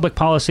to Public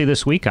Policy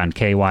This Week on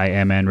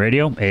KYMN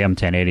Radio, AM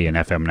 1080 and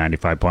FM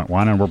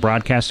 95.1, and we're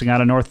broadcasting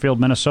out of Northfield,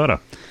 Minnesota.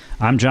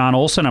 I'm John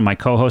Olson, and my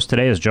co-host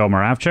today is Joe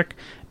Moravchik.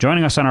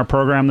 Joining us on our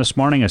program this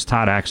morning is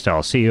Todd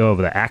Axtell, CEO of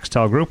the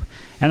Axtell Group,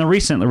 and the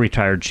recently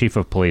retired Chief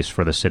of Police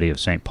for the City of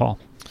St. Paul.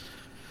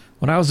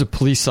 When I was a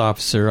police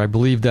officer, I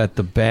believed that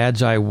the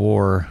badge I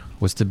wore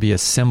was to be a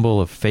symbol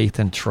of faith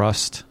and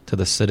trust to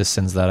the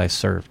citizens that I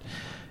served.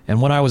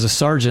 And when I was a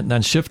sergeant and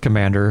then shift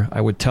commander, I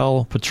would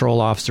tell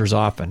patrol officers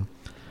often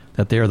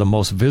that they are the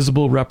most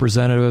visible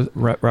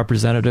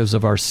representatives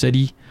of our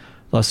city.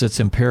 Thus,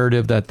 it's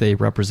imperative that they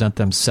represent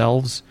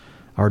themselves,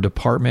 our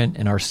department,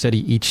 and our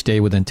city each day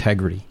with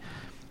integrity.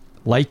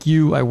 Like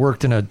you, I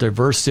worked in a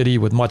diverse city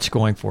with much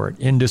going for it: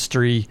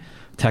 industry,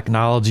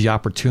 technology,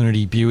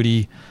 opportunity,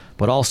 beauty,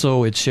 but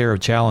also its share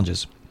of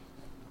challenges.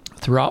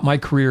 Throughout my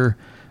career,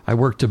 I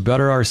worked to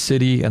better our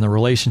city and the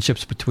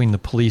relationships between the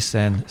police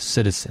and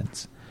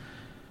citizens.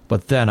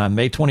 But then, on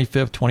May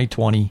 25th,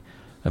 2020,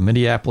 A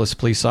Minneapolis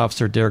police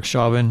officer, Derek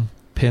Chauvin,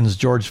 pins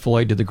George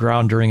Floyd to the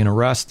ground during an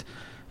arrest,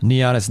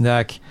 knee on his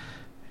neck,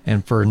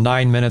 and for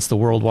 9 minutes the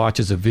world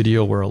watches a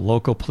video where a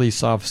local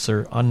police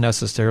officer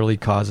unnecessarily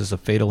causes a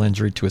fatal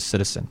injury to a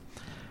citizen.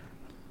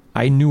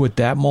 I knew at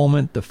that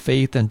moment the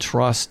faith and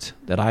trust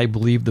that I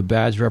believed the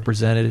badge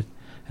represented,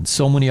 and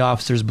so many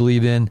officers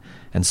believe in,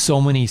 and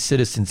so many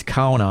citizens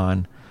count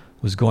on,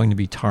 was going to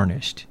be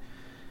tarnished.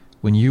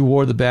 When you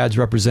wore the badge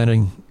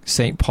representing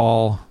St.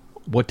 Paul,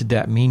 what did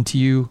that mean to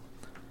you?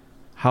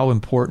 How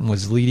important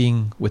was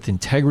leading with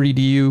integrity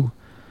to you?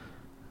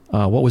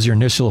 What was your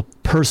initial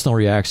personal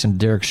reaction to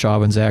Derek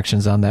Chauvin's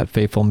actions on that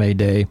fateful May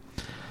Day?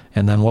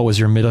 And then what was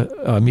your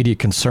immediate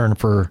concern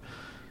for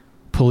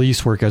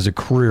police work as a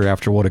career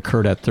after what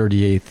occurred at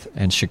 38th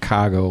and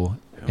Chicago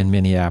in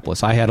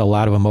Minneapolis? I had a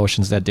lot of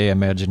emotions that day. I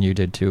imagine you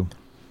did too.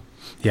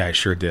 Yeah, I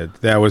sure did.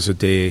 That was a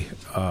day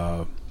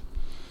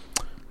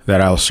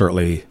that I'll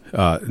certainly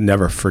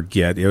never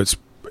forget.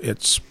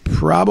 It's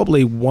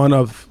probably one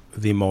of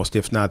the most,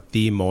 if not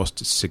the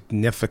most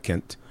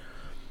significant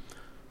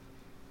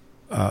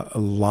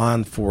law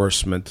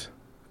enforcement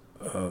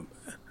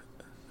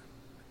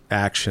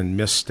action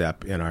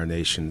misstep in our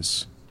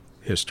nation's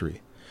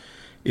history.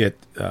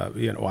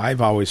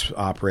 I've always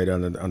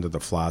operated under the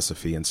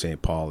philosophy in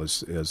St. Paul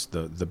is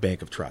the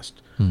bank of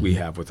trust we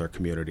have with our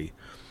community.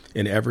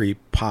 In every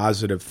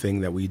positive thing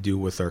that we do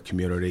with our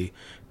community,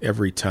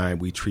 every time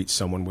we treat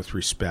someone with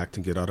respect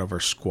and get out of our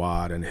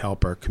squad and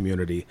help our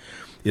community,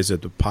 is a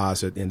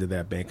deposit into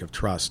that bank of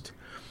trust.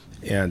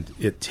 And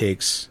it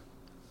takes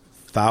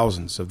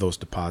thousands of those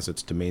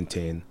deposits to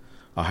maintain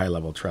a high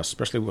level of trust,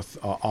 especially with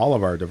all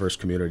of our diverse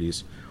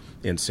communities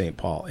in St.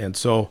 Paul. And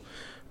so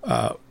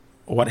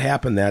what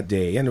happened that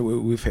day, and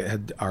we've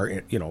had our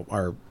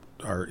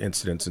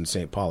incidents in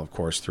St. Paul, of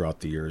course,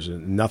 throughout the years,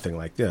 and nothing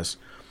like this.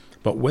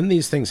 But when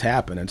these things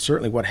happen, and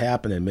certainly what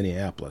happened in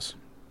Minneapolis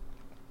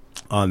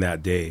on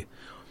that day,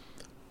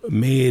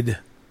 made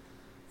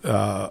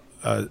not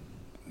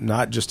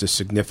just a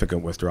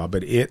significant withdrawal,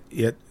 but it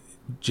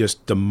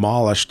just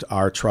demolished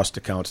our trust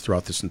accounts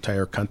throughout this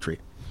entire country.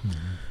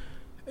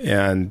 Mm-hmm.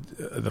 And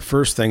the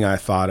first thing I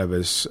thought of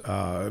is,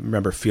 I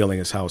remember feeling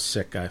is how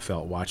sick I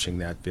felt watching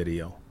that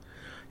video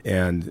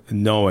and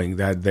knowing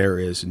that there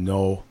is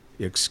no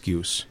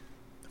excuse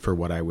for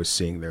what I was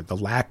seeing there. The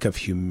lack of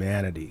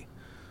humanity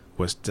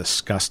was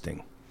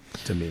disgusting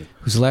to me.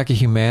 It was a lack of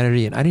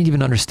humanity, and I didn't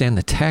even understand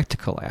the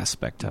tactical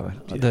aspect of it.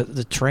 Yeah.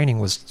 The training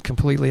was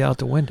completely out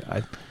the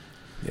window.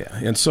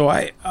 And so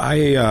that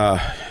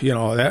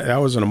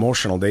was an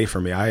emotional day for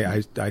me.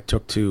 I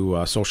took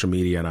to social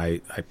media and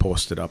I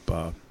posted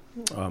up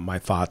my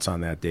thoughts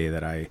on that day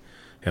that I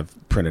have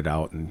printed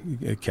out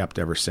and kept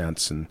ever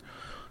since. And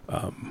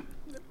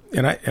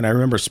I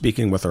remember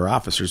speaking with our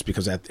officers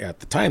because at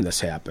the time this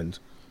happened,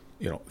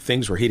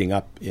 things were heating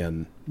up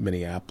in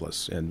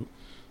Minneapolis, and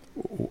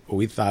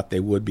we thought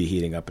they would be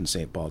heating up in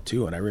St. Paul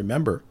too. And I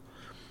remember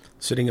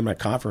sitting in my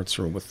conference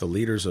room with the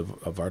leaders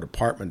of our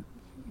department,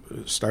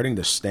 starting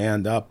to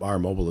stand up our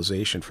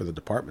mobilization for the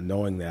department,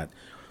 knowing that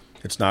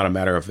it's not a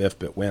matter of if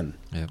but when.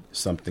 Yep.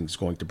 Something's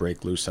going to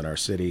break loose in our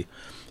city.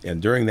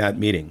 And during that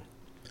meeting,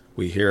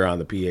 we hear on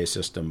the PA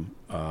system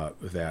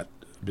that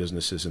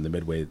businesses in the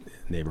Midway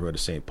neighborhood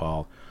of St.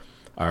 Paul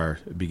are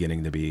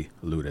beginning to be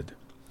looted.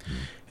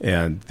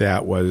 And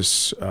that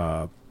was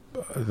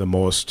the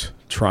most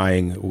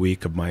trying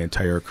week of my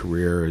entire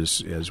career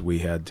as we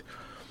had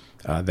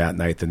that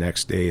night, the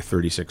next day,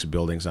 36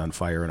 buildings on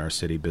fire in our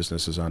city,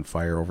 businesses on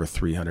fire, over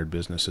 300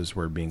 businesses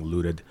were being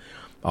looted.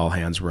 All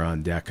hands were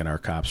on deck and our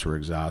cops were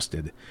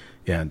exhausted.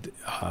 And,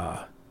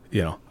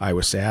 I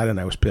was sad and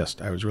I was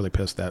pissed. I was really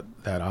pissed that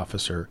that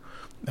officer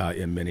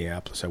in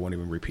Minneapolis, I won't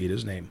even repeat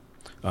his name,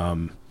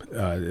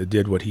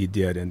 did what he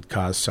did and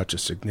caused such a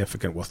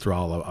significant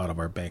withdrawal out of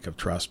our bank of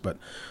trust. But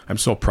I'm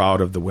so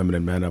proud of the women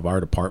and men of our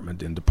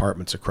department and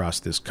departments across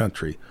this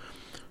country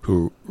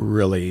who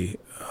really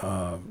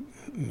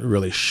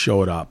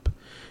showed up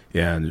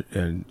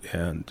and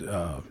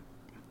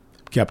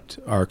kept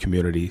our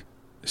community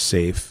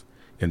safe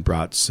and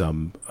brought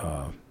some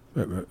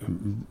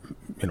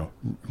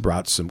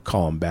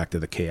calm back to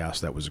the chaos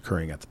that was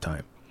occurring at the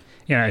time.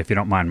 Yeah, if you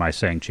don't mind my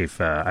saying, Chief,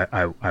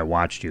 I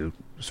watched you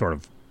sort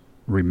of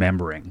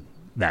remembering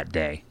that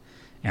day,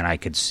 and I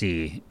could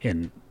see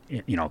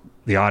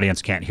the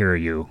audience can't hear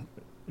you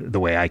the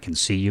way I can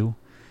see you,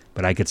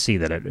 but I could see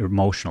that it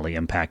emotionally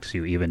impacts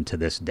you even to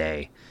this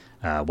day.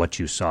 What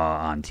you saw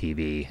on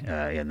TV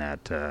in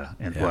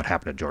what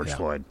happened to George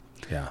Floyd.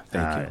 Yeah,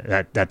 thank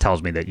you. That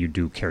tells me that you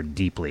do care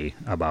deeply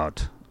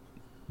about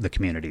the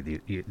community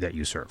that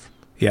you serve.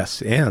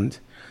 Yes, and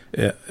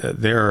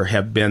there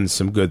have been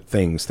some good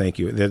things. Thank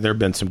you. There have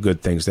been some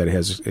good things that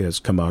has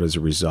come out as a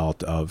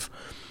result of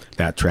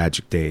that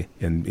tragic day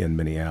in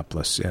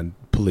Minneapolis. And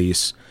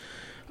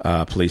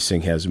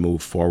policing has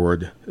moved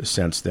forward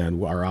since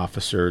then. Our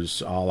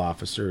officers, all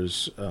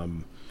officers,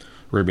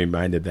 we're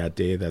reminded that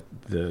day that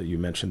you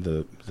mentioned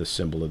the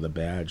symbol of the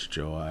badge,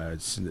 Joe.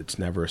 It's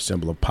never a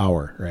symbol of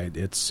power, right?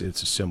 It's a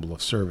symbol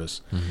of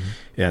service,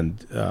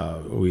 and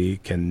we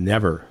can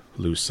never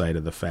lose sight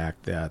of the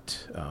fact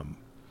that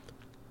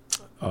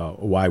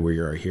why we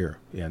are here.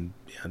 And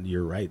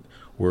you're right.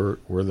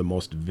 We're the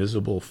most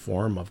visible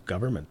form of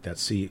government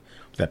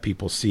that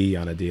people see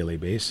on a daily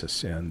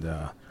basis,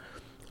 and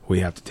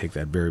we have to take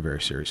that very,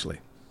 very seriously.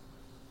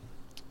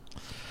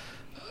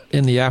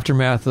 In the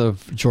aftermath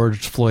of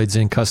George Floyd's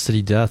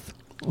in-custody death,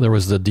 there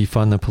was the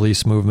defund the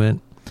police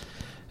movement,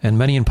 and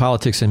many in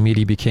politics and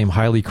media became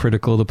highly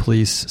critical of the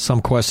police,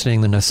 some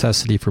questioning the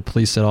necessity for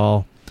police at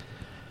all.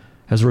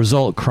 As a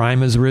result,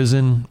 crime has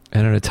risen,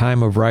 and at a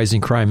time of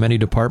rising crime, many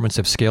departments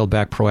have scaled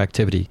back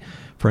proactivity.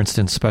 For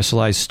instance,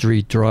 specialized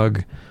street,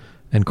 drug,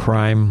 and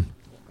gun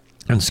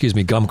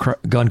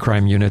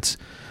crime units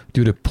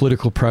due to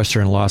political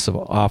pressure and loss of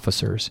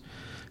officers.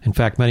 In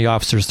fact, many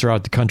officers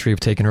throughout the country have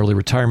taken early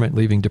retirement,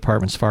 leaving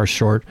departments far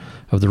short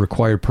of the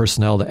required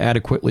personnel to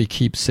adequately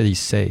keep cities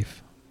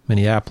safe.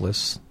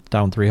 Minneapolis,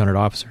 down 300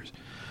 officers.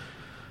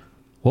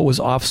 What was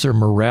officer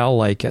morale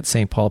like at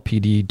St. Paul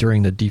PD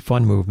during the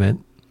defund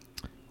movement?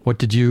 What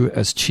did you,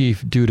 as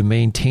chief, do to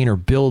maintain or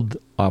build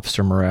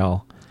officer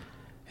morale?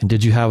 And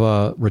did you have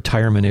a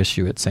retirement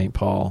issue at St.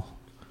 Paul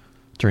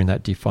during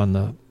that defund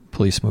the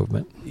police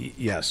movement?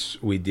 Yes,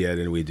 we did,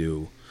 and we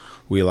do.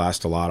 We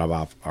lost a lot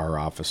of our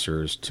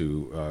officers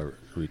to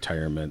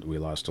retirement. We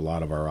lost a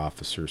lot of our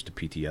officers to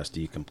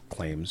PTSD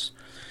claims,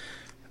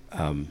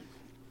 and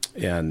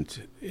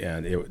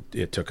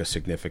it took a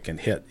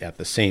significant hit. At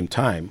the same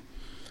time,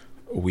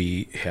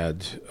 we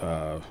had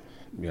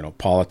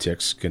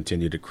politics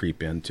continue to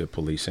creep into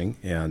policing,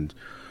 and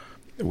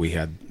we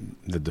had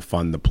the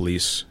defund the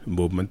police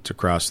movement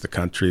across the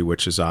country,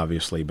 which has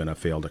obviously been a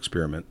failed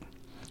experiment.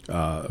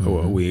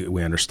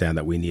 We understand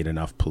that we need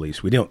enough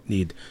police. We don't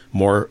need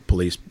more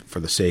police for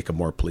the sake of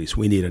more police.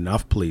 We need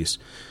enough police,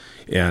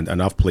 and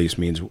enough police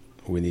means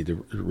we need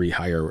to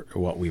rehire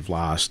what we've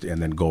lost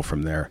and then go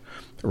from there.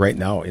 Right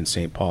now in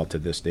St. Paul, to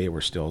this day,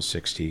 we're still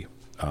 60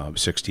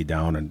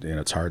 down, and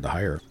it's hard to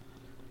hire.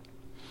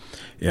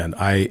 And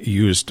I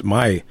used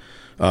my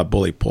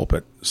bully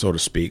pulpit, so to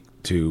speak,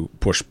 to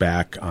push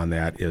back on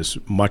that as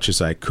much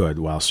as I could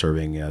while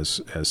serving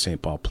as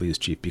St. Paul Police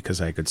Chief, because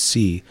I could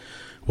see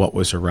what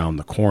was around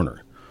the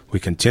corner. We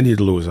continued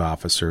to lose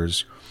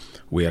officers.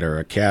 We had our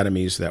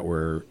academies that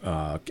were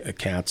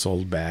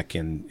canceled back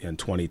in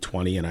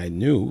 2020, and I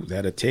knew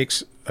that it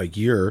takes a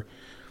year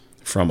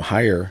from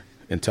hire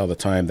until the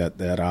time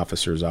that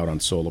officer is out on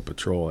solo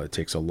patrol. It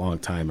takes a long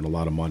time and a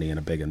lot of money and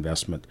a big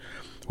investment.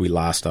 We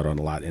lost out on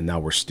a lot, and now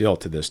we're still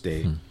to this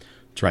day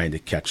trying to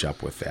catch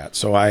up with that.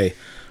 So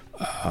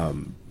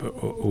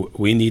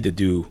we need to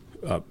do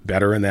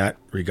better in that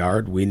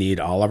regard. We need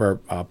all of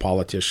our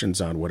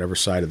politicians on whatever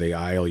side of the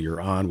aisle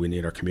you're on. We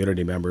need our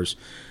community members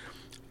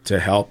to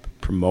help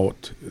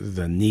promote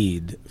the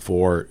need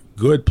for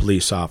good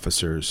police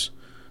officers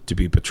to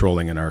be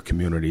patrolling in our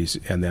communities,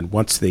 and then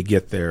once they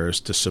get there,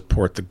 is to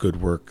support the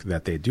good work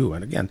that they do.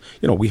 And again,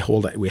 we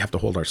have to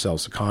hold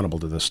ourselves accountable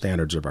to the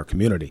standards of our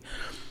community,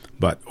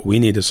 but we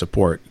need to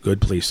support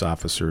good police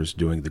officers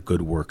doing the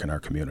good work in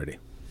our community.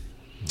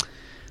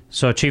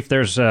 So, Chief,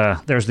 there's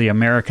the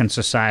American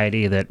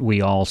society that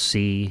we all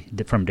see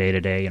from day to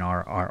day in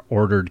our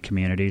ordered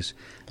communities.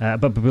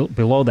 But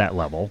below that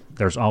level,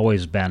 there's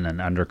always been an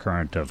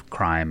undercurrent of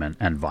crime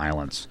and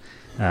violence.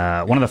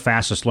 One of the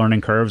fastest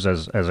learning curves,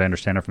 as I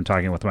understand it from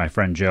talking with my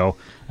friend Joe,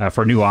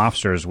 for new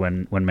officers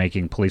when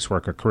making police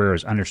work a career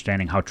is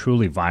understanding how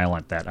truly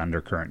violent that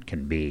undercurrent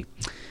can be.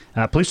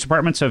 Police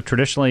departments have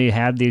traditionally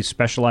had these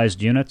specialized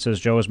units, as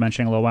Joe was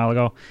mentioning a little while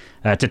ago,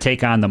 to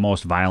take on the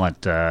most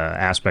violent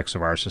aspects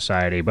of our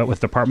society. But with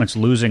departments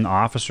losing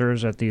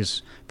officers at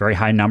these very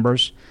high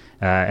numbers,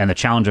 and the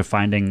challenge of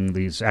finding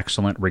these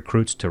excellent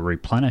recruits to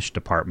replenish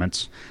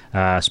departments,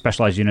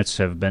 specialized units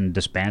have been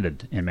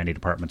disbanded in many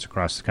departments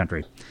across the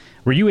country.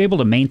 Were you able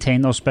to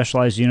maintain those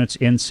specialized units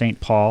in St.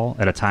 Paul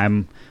at a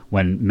time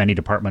when many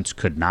departments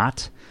could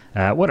not?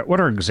 What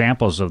are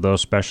examples of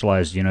those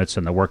specialized units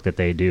and the work that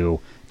they do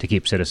to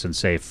keep citizens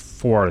safe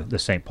for the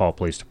St. Paul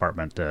Police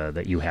Department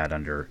that you had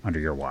under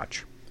your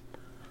watch?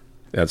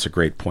 That's a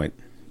great point,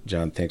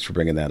 John. Thanks for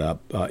bringing that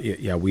up.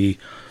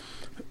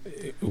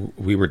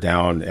 We were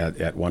down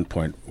at one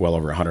point well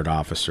over 100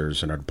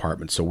 officers in our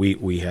department, so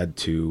we had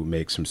to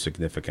make some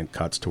significant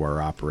cuts to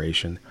our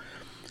operation,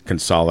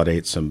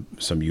 consolidate some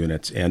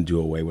units, and do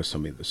away with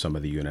some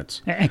of the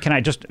units. And can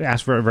I just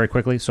ask very, very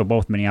quickly? So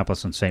both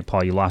Minneapolis and St.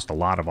 Paul, you lost a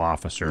lot of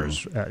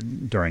officers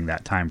during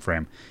that time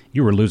frame.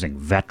 You were losing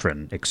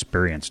veteran,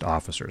 experienced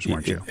officers,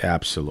 weren't you?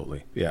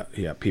 Absolutely.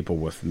 Yeah. People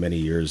with many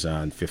years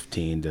on,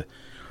 15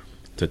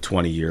 to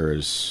 20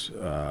 years.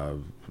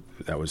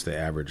 That was the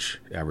average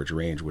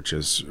range, which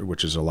is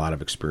a lot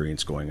of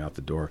experience going out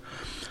the door.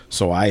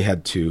 So I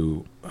had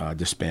to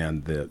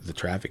disband the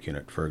traffic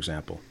unit, for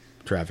example.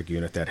 Traffic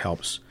unit that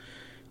helps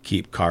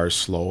keep cars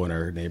slow in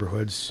our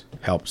neighborhoods,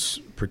 helps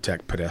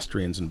protect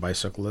pedestrians and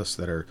bicyclists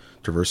that are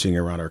traversing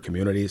around our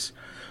communities.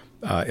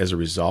 As a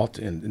result,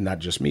 and not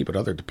just me, but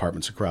other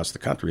departments across the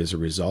country, as a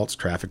result,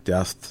 traffic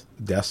deaths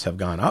have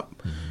gone up.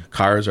 Mm-hmm.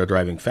 Cars are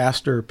driving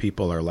faster.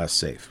 People are less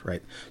safe,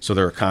 right? So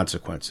there are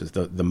consequences.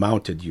 The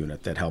mounted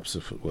unit that helps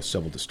with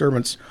civil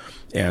disturbance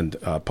and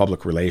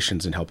public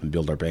relations and helping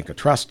build our bank of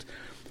trust,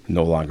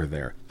 no longer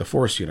there. The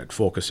force unit,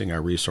 focusing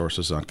our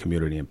resources on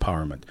community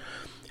empowerment,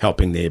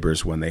 helping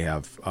neighbors when they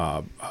have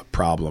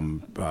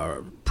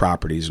problem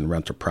properties and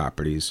rental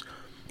properties,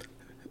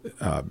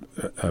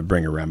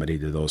 bring a remedy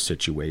to those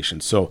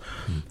situations. So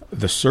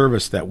the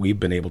service that we've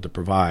been able to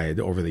provide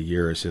over the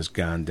years has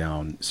gone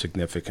down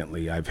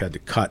significantly. I've had to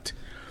cut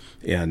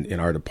in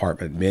our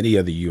department many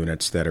of the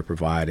units that are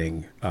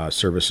providing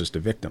services to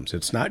victims.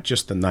 It's not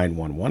just the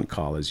 911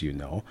 call, as you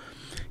know.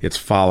 It's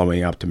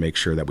following up to make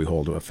sure that we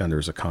hold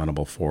offenders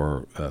accountable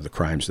for the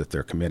crimes that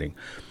they're committing.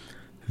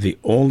 The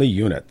only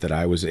unit that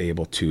I was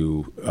able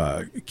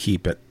to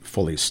keep it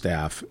fully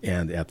staffed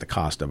and at the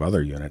cost of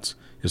other units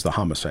is the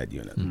homicide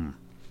unit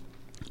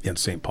in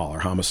St. Paul. Our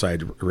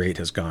homicide rate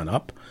has gone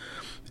up,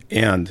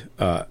 and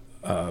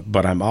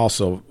but I'm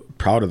also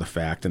proud of the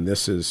fact, and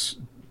this is,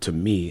 to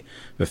me,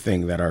 the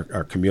thing that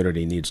our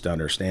community needs to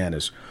understand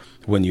is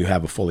when you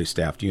have a fully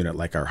staffed unit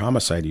like our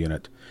homicide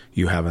unit,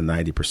 you have a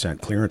 90%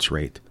 clearance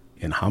rate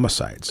in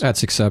homicides.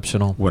 That's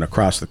exceptional. When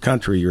across the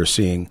country you're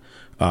seeing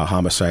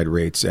homicide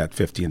rates at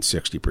 50 and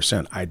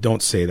 60%. I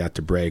don't say that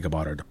to brag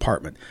about our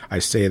department. I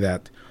say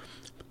that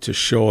to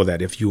show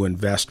that if you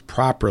invest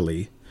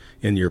properly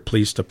in your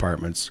police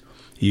departments,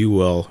 you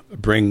will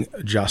bring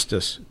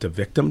justice to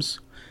victims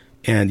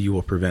and you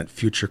will prevent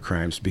future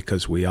crimes,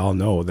 because we all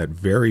know that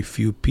very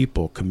few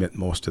people commit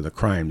most of the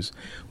crimes.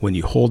 When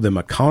you hold them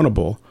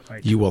accountable,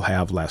 right, you will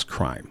have less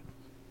crime.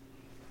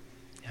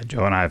 Yeah,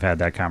 Joe and I have had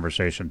that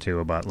conversation too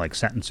about like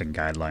sentencing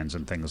guidelines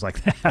and things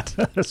like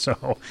that.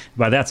 So,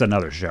 but that's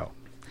another show.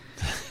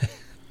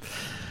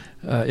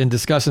 In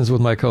discussions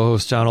with my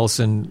co-host John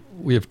Olson,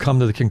 we have come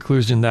to the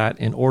conclusion that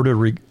in order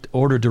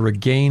to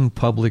regain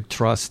public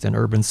trust in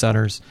urban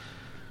centers,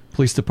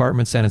 police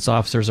departments and its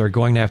officers are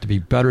going to have to be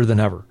better than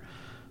ever.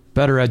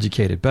 Better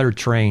educated, better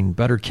trained,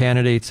 better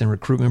candidates in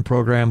recruitment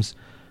programs,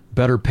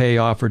 better pay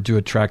offered to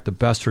attract the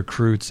best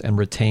recruits and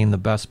retain the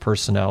best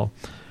personnel.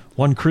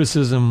 One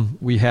criticism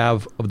we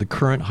have of the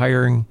current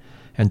hiring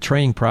and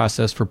training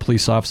process for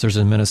police officers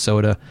in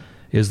Minnesota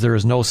is there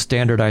is no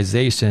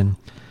standardization.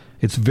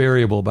 It's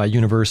variable by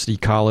university,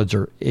 college,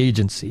 or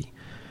agency.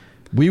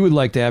 We would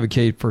like to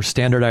advocate for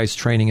standardized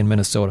training in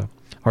Minnesota.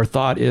 Our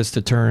thought is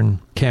to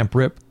turn Camp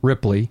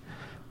Ripley,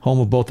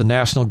 home of both the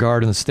National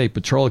Guard and the State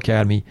Patrol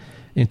Academy,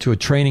 into a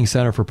training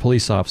center for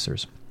police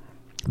officers,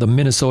 the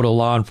Minnesota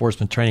Law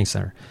Enforcement Training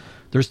Center.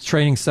 This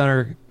training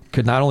center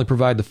could not only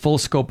provide the full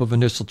scope of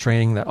initial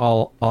training that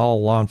all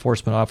law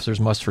enforcement officers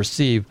must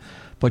receive,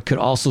 but could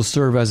also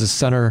serve as a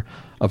center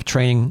of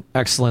training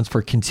excellence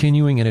for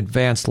continuing and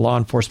advanced law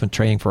enforcement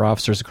training for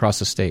officers across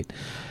the state.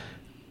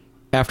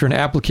 After an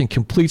applicant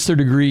completes their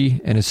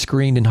degree and is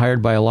screened and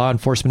hired by a law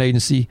enforcement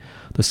agency,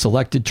 the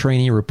selected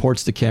trainee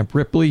reports to Camp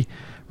Ripley,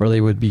 where they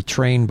would be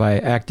trained by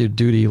active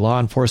duty law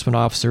enforcement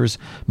officers,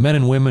 men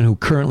and women who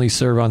currently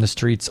serve on the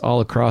streets all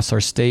across our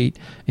state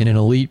in an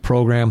elite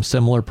program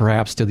similar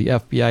perhaps to the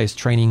FBI's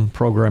training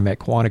program at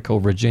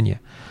Quantico, Virginia.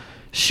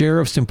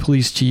 Sheriffs and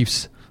police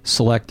chiefs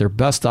select their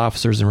best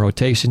officers in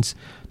rotations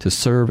to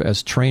serve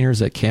as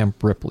trainers at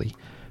Camp Ripley.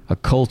 A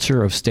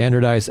culture of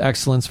standardized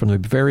excellence from the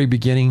very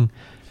beginning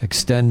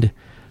extend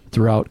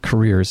throughout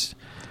careers.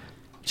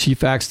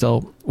 Chief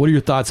Axtell, what are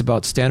your thoughts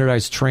about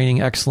standardized training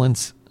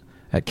excellence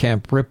at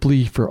Camp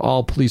Ripley for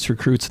all police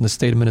recruits in the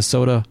state of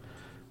Minnesota?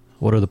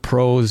 What are the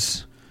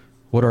pros?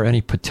 What are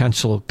any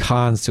potential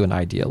cons to an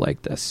idea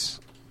like this?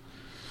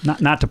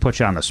 Not to put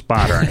you on the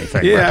spot or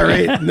anything. Yeah,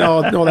 right.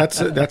 No, that's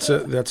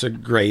a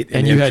great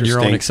and you had your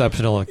own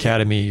exceptional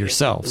academy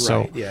yourself. Right.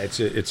 So yeah,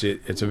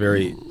 it's a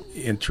very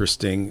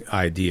interesting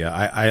idea.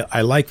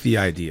 I like the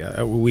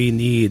idea. We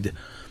need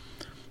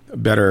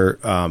better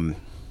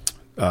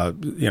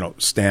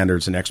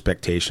standards and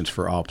expectations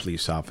for all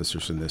police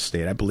officers in this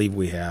state. I believe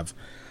we have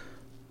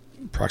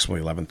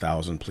approximately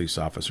 11,000 police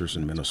officers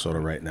in Minnesota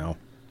right now.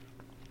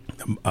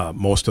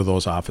 Most of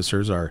those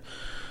officers are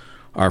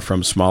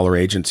from smaller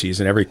agencies,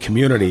 and every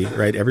community,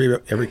 right?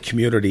 Every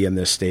community in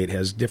this state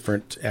has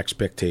different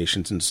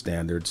expectations and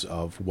standards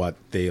of what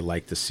they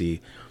like to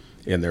see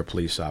in their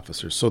police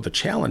officers. So the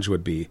challenge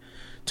would be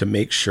to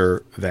make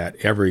sure that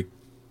every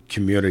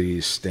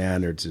community's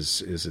standards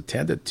is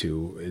attended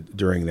to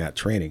during that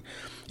training.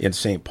 In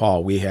St.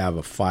 Paul, we have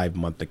a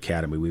 5-month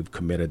academy. We've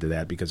committed to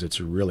that because it's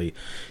really,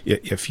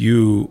 if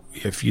you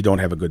don't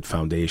have a good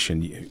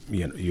foundation,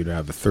 you'd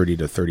have a 30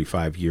 to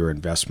 35 year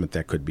investment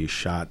that could be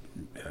shot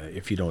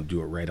if you don't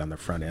do it right on the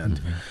front end.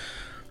 Mm-hmm.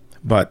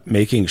 But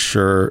making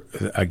sure,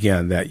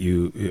 again, that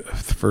you,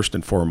 first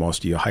and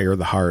foremost, you hire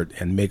the heart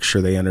and make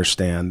sure they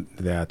understand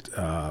that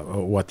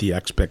what the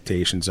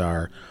expectations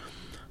are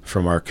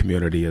from our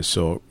community is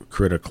so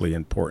critically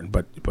important.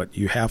 But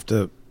you have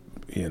to,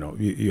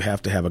 you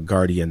have to have a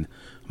guardian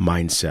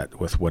mindset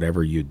with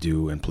whatever you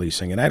do in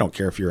policing. And I don't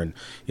care if you're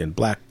in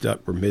Black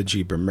Duck,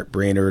 Bemidji,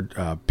 Brainerd,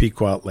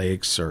 Pequot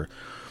Lakes, or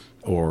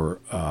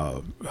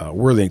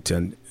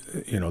Worthington,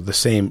 the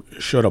same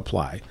should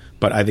apply.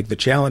 But I think the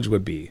challenge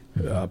would be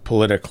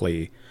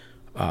politically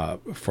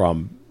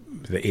from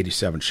the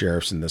 87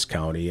 sheriffs in this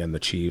county and the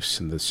chiefs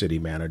and the city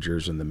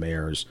managers and the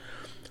mayors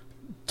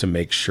to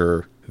make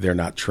sure they're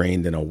not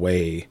trained in a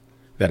way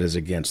that is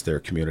against their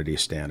community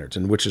standards,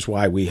 and which is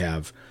why we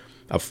have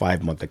a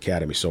 5-month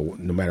academy. So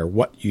no matter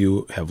what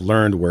you have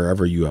learned,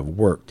 wherever you have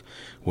worked,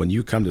 when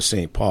you come to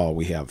St. Paul,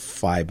 we have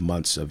 5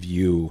 months of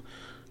you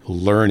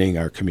learning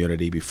our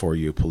community before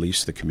you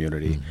police the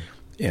community.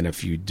 Mm-hmm. And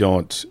if you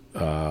don't,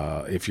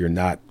 if you're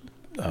not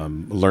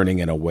learning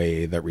in a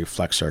way that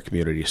reflects our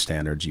community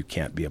standards, you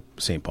can't be a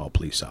St. Paul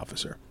police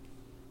officer.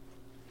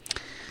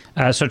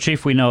 So,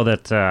 Chief, we know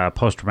that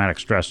post-traumatic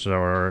stress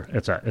disorder,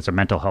 it's a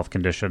mental health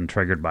condition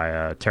triggered by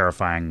a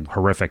terrifying,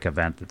 horrific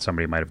event that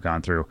somebody might have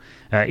gone through,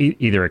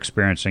 either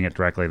experiencing it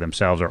directly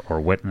themselves or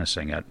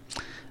witnessing it.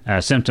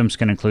 Symptoms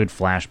can include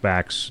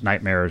flashbacks,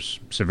 nightmares,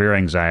 severe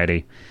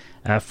anxiety.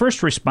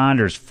 First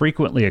responders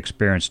frequently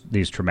experience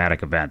these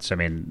traumatic events. I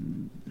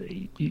mean,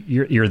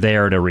 you're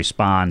there to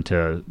respond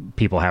to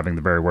people having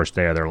the very worst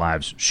day of their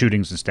lives: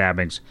 shootings and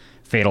stabbings,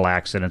 fatal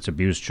accidents,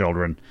 abused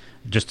children,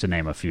 just to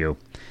name a few.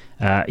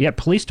 Yet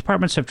police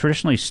departments have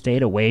traditionally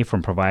stayed away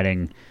from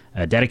providing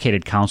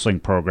dedicated counseling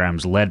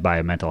programs led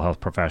by mental health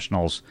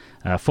professionals,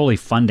 fully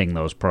funding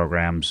those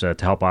programs to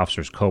help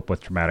officers cope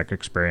with traumatic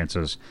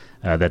experiences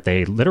that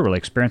they literally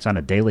experience on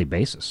a daily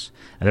basis.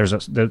 And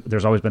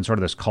there's always been sort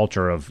of this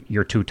culture of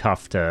you're too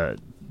tough to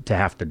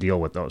have to deal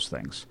with those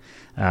things.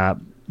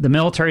 The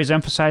military is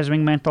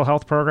emphasizing mental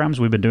health programs.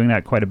 We've been doing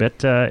that quite a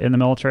bit in the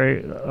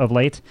military of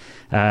late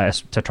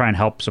to try and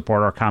help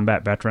support our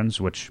combat veterans,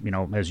 which,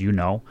 as you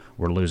know,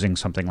 we're losing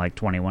something like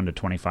 21 to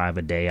 25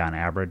 a day on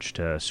average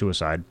to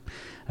suicide.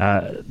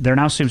 There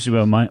now seems to be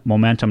a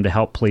momentum to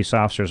help police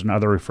officers and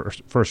other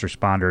first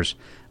responders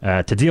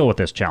to deal with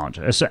this challenge.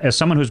 As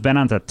someone who's been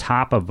on the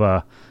top of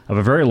a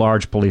very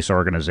large police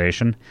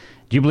organization,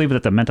 do you believe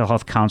that the mental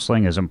health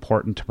counseling is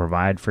important to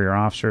provide for your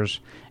officers?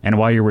 And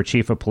while you were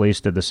chief of police,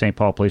 did the St.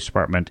 Paul Police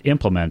Department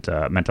implement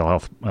mental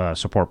health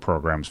support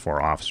programs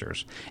for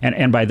officers?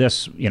 And by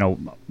this,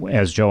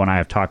 as Joe and I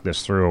have talked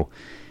this through,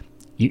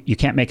 you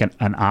can't make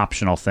an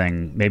optional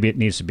thing. Maybe it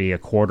needs to be a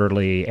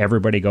quarterly.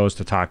 Everybody goes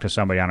to talk to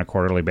somebody on a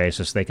quarterly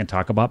basis. They can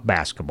talk about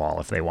basketball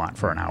if they want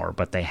for an hour,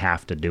 but they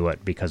have to do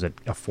it because it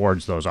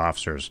affords those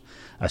officers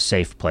a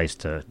safe place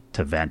to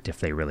vent if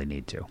they really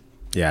need to.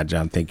 Yeah,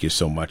 John, thank you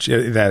so much.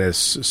 That is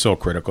so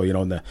critical.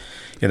 In the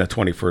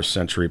 21st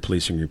century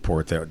policing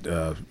report,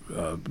 that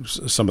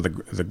some of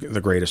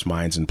the greatest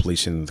minds in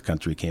policing in the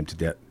country came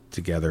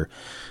together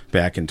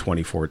back in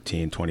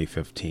 2014,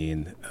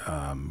 2015,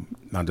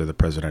 under the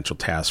Presidential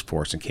Task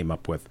Force, and came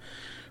up with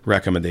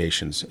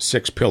recommendations,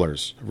 6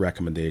 pillars of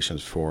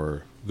recommendations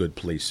for good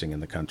policing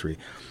in the country.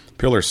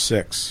 Pillar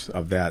 6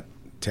 of that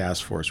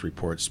task force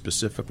report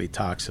specifically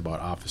talks about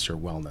officer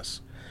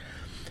wellness.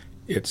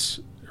 It's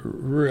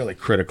really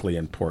critically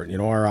important.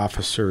 Our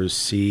officers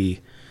see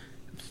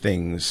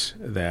things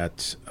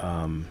that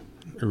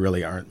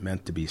really aren't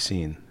meant to be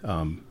seen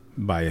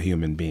by a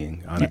human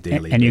being on a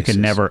daily basis. And you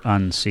can never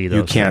unsee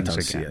those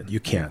things again.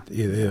 You can't unsee it.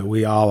 You can't.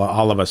 We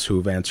all of us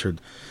who've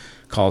answered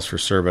calls for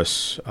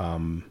service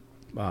can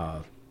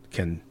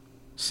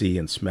see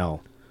and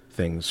smell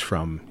things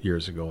from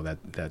years ago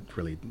that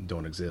really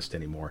don't exist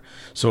anymore.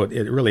 So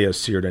it really is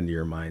seared into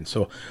your mind.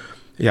 So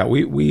yeah,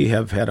 we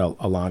have had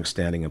a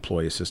long-standing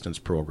employee assistance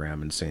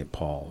program in St.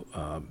 Paul.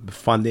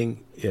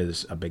 Funding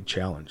is a big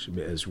challenge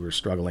as we're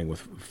struggling with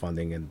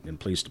funding in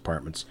police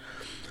departments.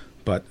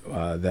 But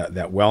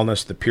that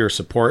wellness, the peer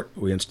support,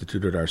 we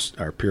instituted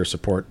our peer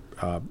support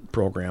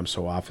program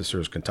so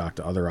officers can talk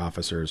to other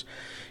officers.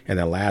 And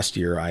then last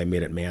year, I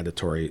made it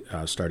mandatory,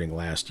 starting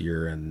last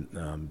year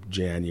in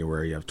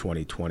January of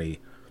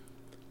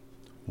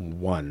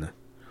 2021,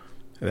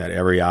 that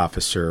every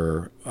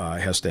officer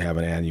has to have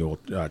an annual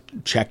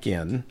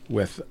check-in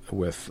with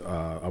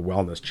a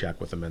wellness check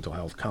with a mental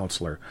health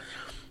counselor.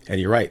 And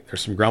you're right,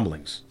 there's some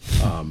grumblings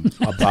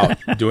about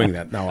doing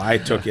that. Now, I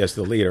took, as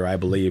the leader, I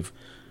believe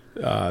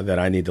that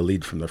I need to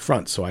lead from the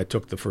front, so I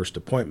took the first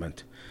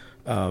appointment,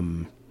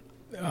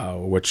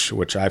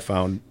 which I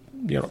found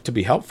to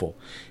be helpful.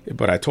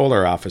 But I told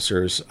our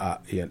officers,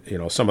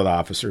 some of the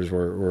officers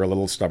were a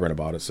little stubborn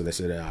about it, so they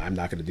said, I'm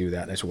not going to do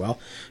that. And I said, well,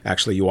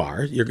 actually you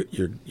are.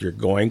 You're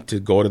going to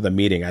go to the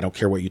meeting. I don't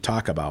care what you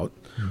talk about,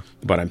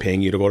 but I'm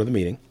paying you to go to the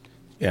meeting.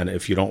 And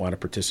if you don't want to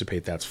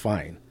participate, that's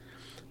fine.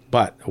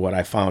 But what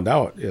I found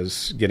out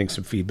is getting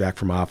some feedback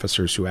from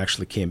officers who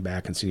actually came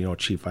back and said,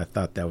 Chief, I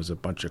thought that was a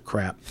bunch of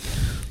crap.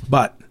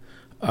 But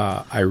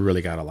I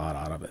really got a lot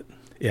out of it.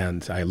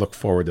 And I look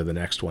forward to the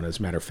next one. As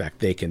a matter of fact,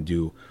 they can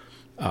do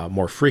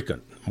more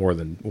frequent, more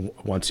than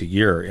once a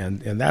year.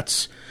 And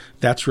that's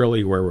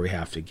really where we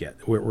have to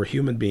get. We're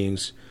human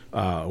beings.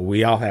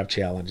 We all have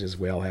challenges.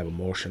 We all have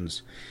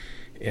emotions.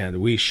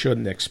 And we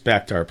shouldn't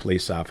expect our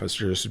police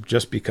officers,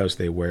 just because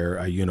they wear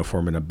a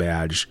uniform and a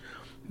badge,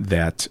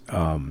 that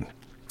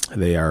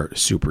they are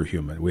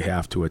superhuman. We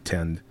have to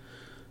attend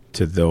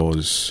to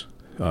those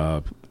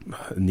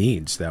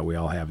needs that we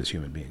all have as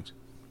human beings.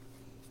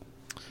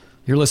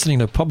 You're listening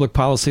to Public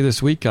Policy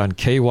This Week on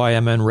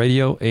KYMN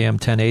Radio, AM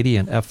 1080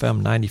 and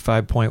FM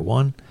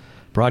 95.1,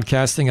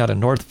 broadcasting out of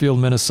Northfield,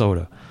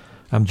 Minnesota.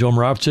 I'm Joe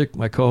Moravchik.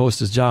 My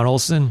co-host is John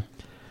Olson.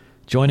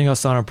 Joining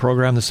us on our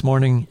program this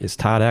morning is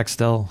Todd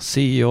Axtell,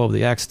 CEO of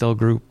the Axtell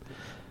Group,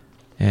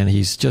 and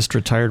he's just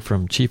retired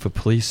from Chief of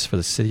Police for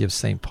the city of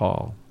St.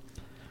 Paul.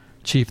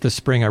 Chief, this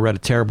spring I read a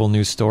terrible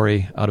news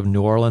story out of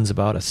New Orleans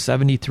about a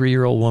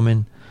 73-year-old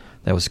woman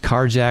that was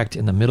carjacked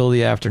in the middle of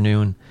the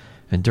afternoon,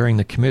 and during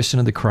the commission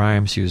of the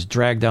crime, she was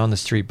dragged down the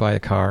street by a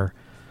car.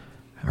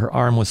 Her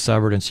arm was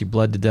severed, and she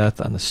bled to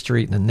death on the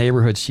street in the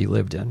neighborhood she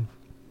lived in.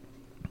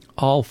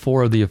 All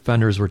 4 of the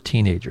offenders were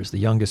teenagers, the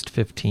youngest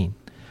 15.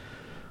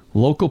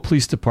 Local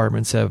police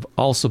departments have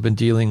also been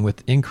dealing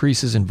with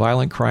increases in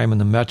violent crime in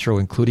the metro,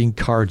 including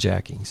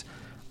carjackings,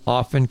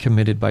 often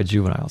committed by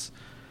juveniles.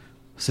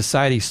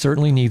 Society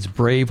certainly needs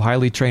brave,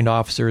 highly trained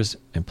officers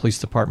and police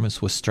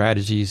departments with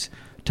strategies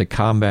to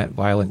combat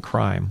violent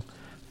crime.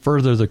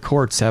 Further, the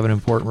courts have an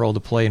important role to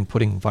play in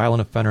putting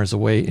violent offenders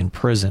away in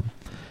prison.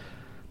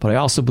 But I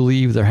also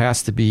believe there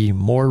has to be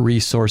more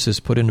resources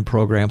put into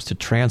programs to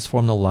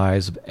transform the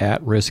lives of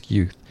at-risk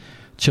youth,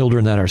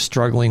 children that are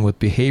struggling with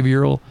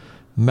behavioral,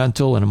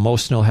 mental, and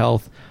emotional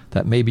health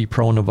that may be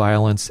prone to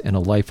violence and a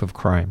life of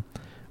crime.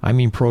 I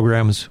mean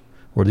programs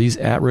where these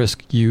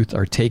at-risk youth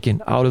are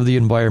taken out of the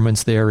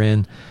environments they are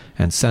in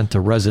and sent to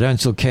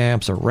residential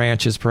camps or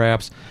ranches,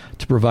 perhaps,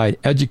 to provide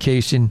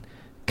education,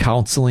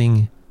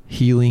 counseling,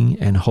 healing,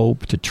 and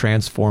hope to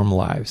transform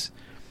lives.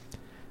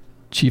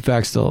 Chief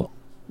Axtell,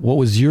 what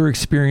was your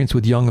experience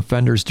with young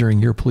offenders during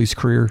your police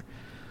career?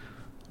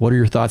 What are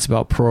your thoughts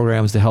about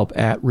programs to help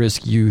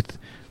at-risk youth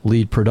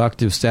lead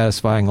productive,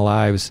 satisfying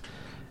lives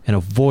and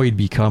avoid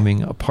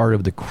becoming a part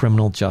of the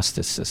criminal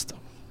justice system?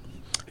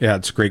 Yeah,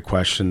 it's a great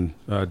question,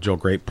 Joe.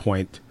 Great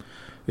point.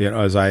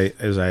 As I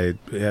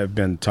have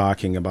been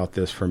talking about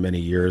this for many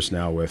years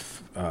now,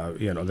 with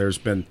there's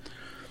been,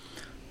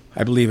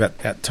 I believe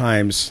at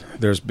times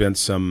there's been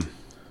some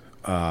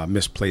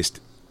misplaced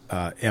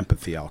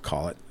empathy, I'll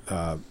call it,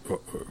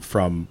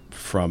 from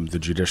the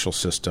judicial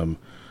system,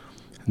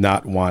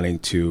 not wanting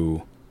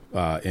to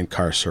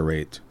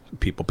incarcerate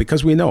people,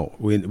 because we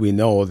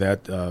know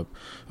that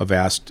a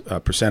vast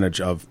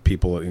percentage of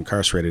people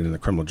incarcerated in the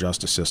criminal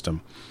justice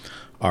system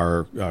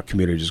are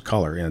communities of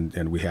color,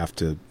 and we have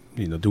to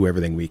do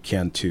everything we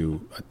can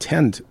to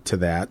attend to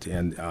that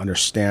and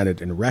understand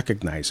it and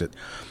recognize it,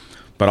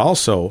 but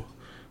also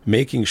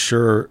making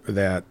sure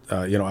that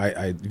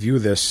I view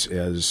this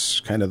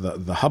as kind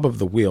of the hub of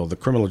the wheel, the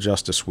criminal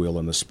justice wheel,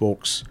 and the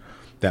spokes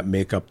that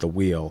make up the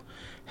wheel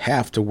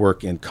have to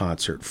work in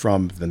concert,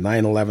 from the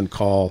 9/11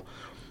 call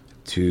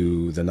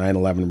to the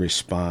 9/11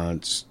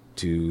 response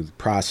to the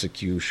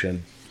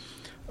prosecution,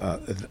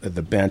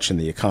 the bench and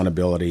the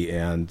accountability,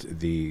 and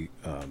the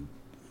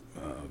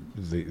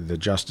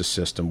justice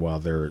system. While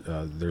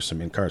there's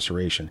some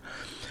incarceration,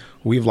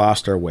 we've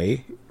lost our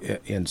way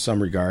in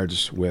some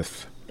regards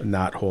with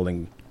not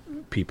holding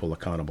people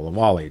accountable of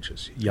all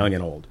ages, young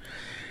and old.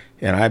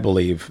 And I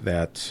believe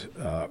that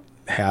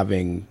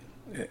having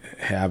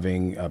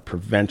a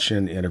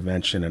prevention,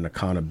 intervention, and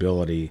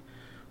accountability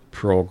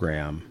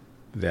program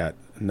that,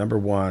 number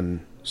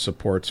one,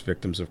 supports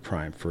victims of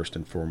crime first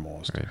and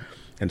foremost, right,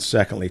 and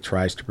secondly,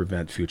 tries to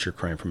prevent future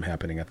crime from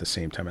happening at the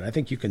same time. And I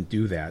think you can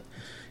do that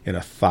in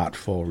a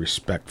thoughtful,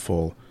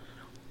 respectful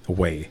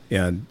way,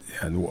 and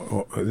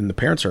the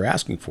parents are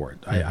asking for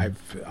it.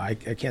 Mm-hmm. I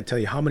can't tell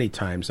you how many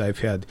times I've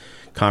had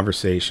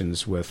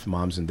conversations with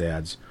moms and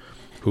dads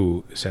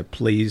who said,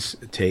 "Please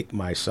take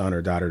my son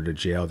or daughter to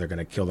jail. They're going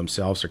to kill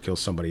themselves or kill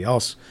somebody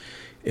else,"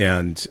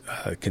 and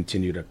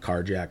continue to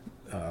carjack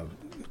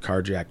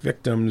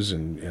victims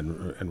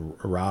and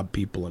rob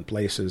people in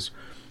places.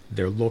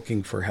 They're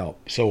looking for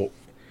help. So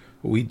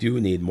we do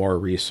need more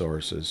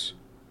resources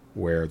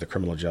where the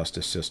criminal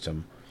justice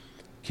system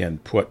can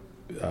put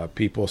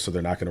people so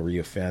they're not going to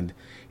reoffend,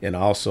 and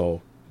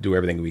also do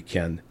everything we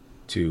can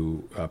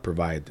to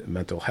provide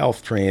mental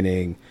health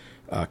training,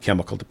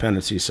 chemical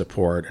dependency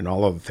support, and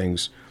all of the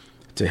things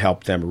to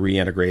help them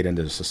reintegrate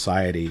into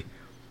society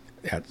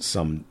at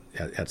some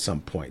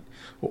point.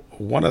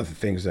 One of the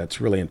things that's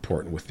really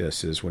important with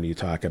this is when you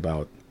talk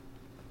about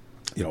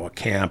a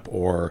camp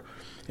or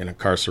an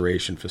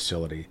incarceration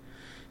facility,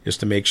 is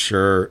to make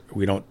sure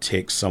we don't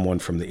take someone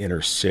from the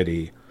inner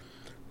city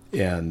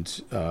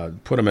and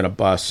put them in a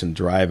bus and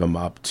drive them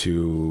up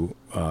to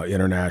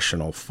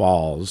International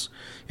Falls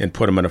and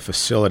put them in a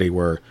facility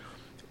where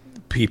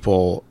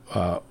people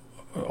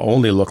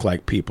only look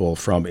like people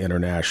from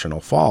International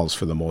Falls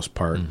for the most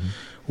part. Mm-hmm.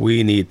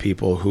 We need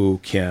people who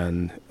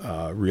can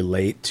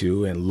relate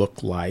to and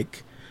look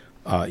like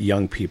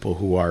young people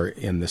who are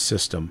in the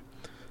system,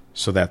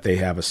 so that they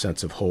have a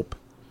sense of hope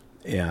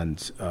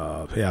and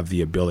have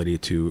the ability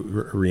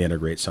to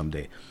reintegrate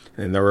someday.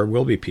 and there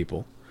will be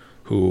people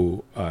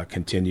who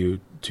continue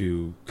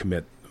to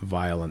commit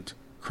violent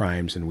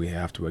crimes, and we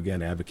have to,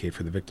 again, advocate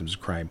for the victims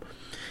of crime.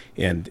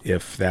 And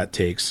if that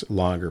takes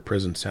longer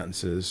prison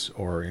sentences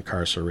or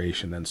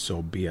incarceration, then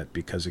so be it,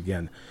 because,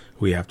 again,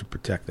 we have to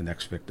protect the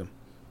next victim.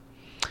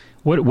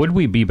 Would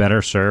we be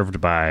better served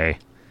by,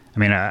 I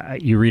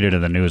mean, you read it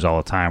in the news all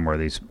the time where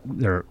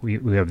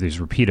we have these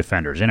repeat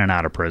offenders in and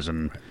out of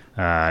prison,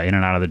 in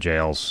and out of the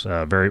jails,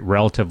 very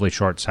relatively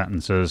short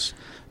sentences,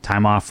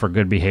 time off for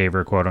good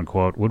behavior, quote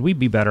unquote. Would we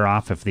be better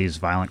off if these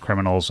violent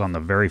criminals, on the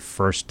very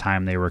first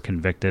time they were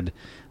convicted,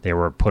 they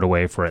were put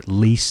away for at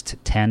least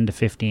 10 to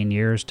 15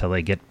 years till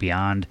they get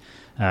beyond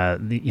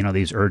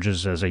these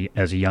urges as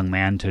a young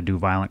man to do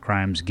violent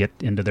crimes, get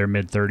into their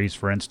mid-30s,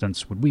 for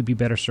instance? Would we be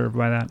better served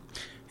by that?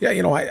 Yeah,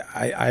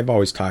 I've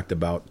always talked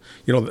about,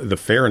 the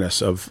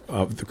fairness of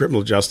the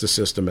criminal justice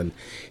system,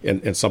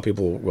 and some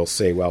people will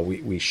say, well,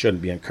 we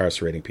shouldn't be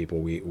incarcerating people,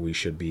 we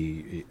should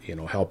be,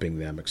 helping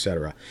them, et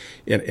cetera.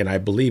 And I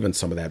believe in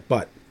some of that,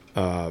 but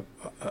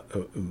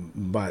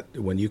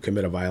when you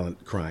commit a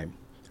violent crime,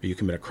 or you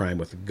commit a crime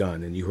with a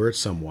gun, and you hurt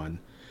someone,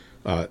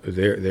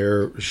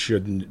 there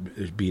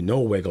shouldn't be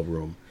no wiggle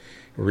room,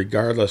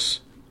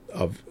 regardless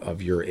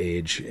of your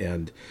age.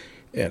 And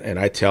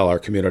I tell our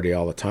community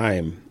all the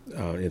time,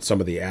 and some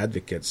of the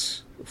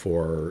advocates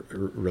for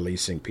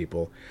releasing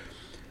people,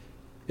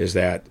 is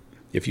that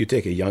if you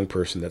take a young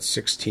person that's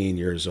 16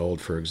 years old,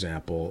 for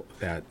example,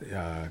 that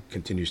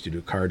continues to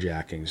do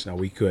carjackings, now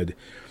we could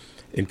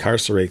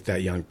incarcerate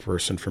that young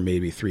person for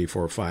maybe 3,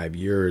 4, 5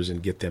 years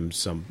and get them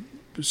some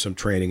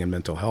training and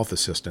mental health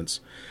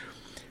assistance,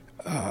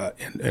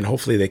 and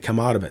hopefully they come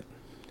out of it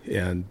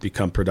and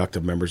become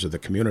productive members of the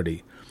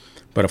community.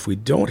 But if we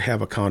don't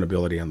have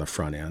accountability on the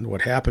front end,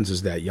 what happens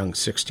is that young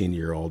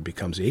 16-year-old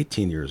becomes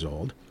 18 years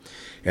old,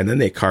 and then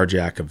they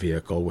carjack a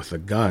vehicle with a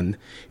gun,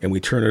 and we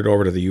turn it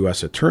over to the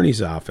U.S.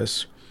 Attorney's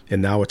Office, and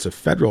now it's a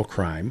federal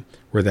crime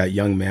where that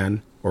young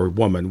man or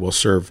woman will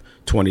serve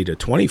 20 to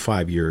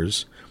 25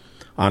 years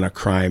on a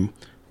crime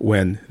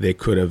when they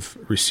could have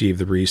received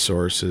the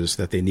resources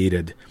that they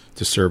needed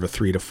to serve a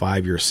 3 to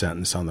 5 year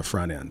sentence on the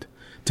front end.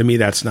 To me,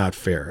 that's not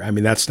fair. I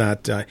mean, that's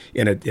not,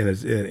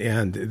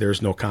 and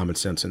there's no common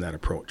sense in that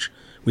approach.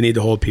 We need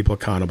to hold people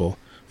accountable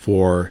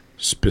for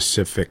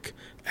specific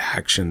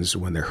actions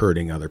when they're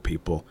hurting other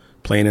people.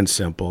 Plain and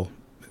simple,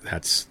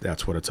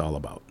 that's what it's all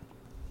about.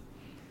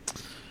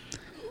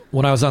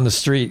 When I was on the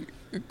street,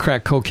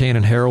 crack cocaine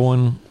and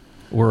heroin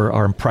were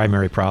our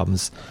primary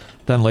problems.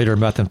 Then later,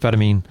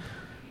 methamphetamine.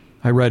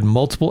 I read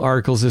multiple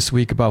articles this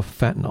week about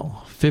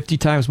fentanyl. 50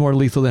 times more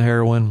lethal than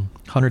heroin,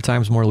 100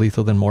 times more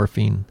lethal than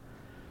morphine.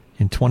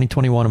 In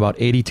 2021, about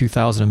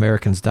 82,000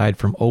 Americans died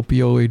from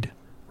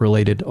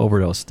opioid-related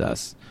overdose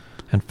deaths,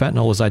 and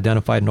fentanyl was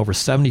identified in over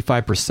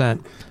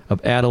 75%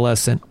 of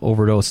adolescent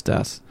overdose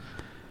deaths.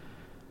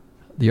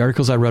 The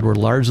articles I read were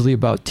largely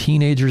about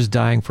teenagers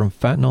dying from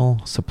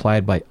fentanyl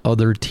supplied by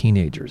other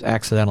teenagers,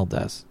 accidental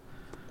deaths.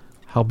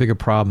 How big a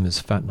problem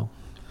is fentanyl?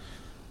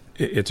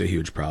 It's a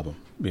huge problem.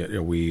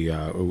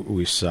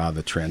 We saw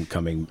the trend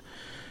coming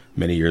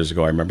many years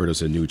ago. I remember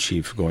as a new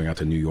chief going out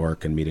to New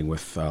York and meeting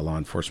with law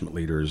enforcement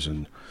leaders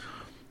and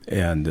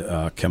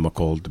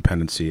chemical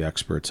dependency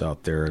experts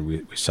out there. And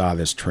we saw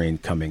this train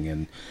coming,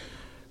 and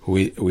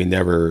we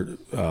never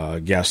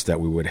guessed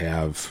that we would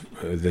have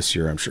this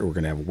year. I'm sure we're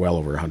going to have well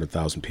over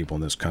 100,000 people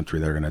in this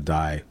country that are going to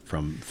die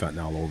from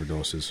fentanyl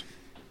overdoses.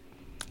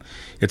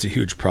 It's a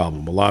huge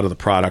problem. A lot of the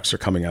products are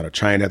coming out of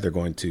China. They're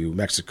going to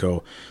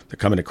Mexico. They're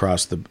coming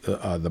across the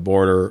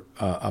border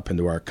up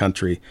into our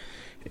country,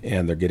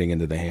 and they're getting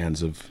into the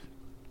hands of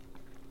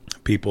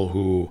people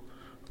who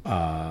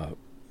are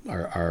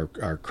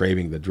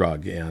craving the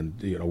drug.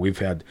 And we've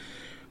had,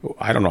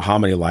 I don't know how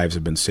many lives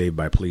have been saved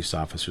by police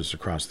officers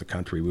across the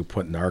country. We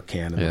put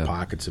Narcan in the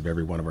pockets of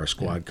every one of our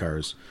squad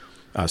cars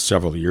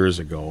several years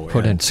ago.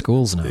 Put in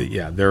schools now.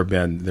 Yeah, there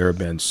have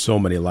been so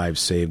many lives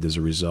saved as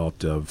a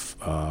result of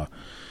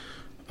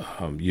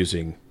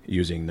using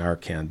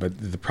Narcan.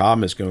 But the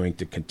problem is going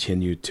to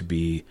continue to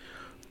be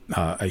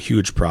a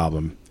huge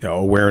problem.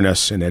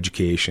 Awareness and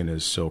education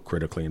is so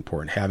critically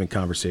important. Having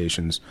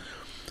conversations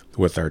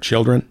with our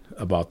children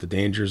about the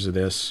dangers of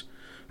this.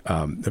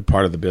 The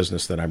part of the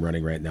business that I'm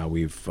running right now,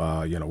 we've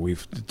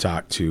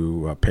talked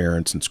to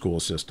parents and school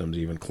systems.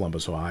 Even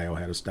Columbus, Ohio,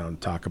 had us down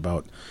to talk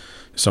about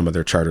some of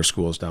their charter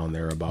schools down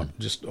there about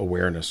just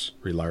awareness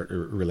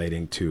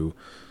relating to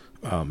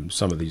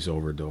some of these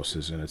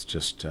overdoses, and it's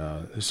just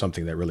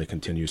something that really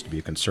continues to be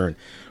a concern,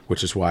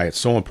 which is why it's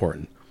so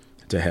important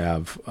to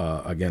have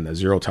again a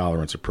zero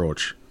tolerance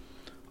approach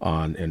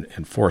on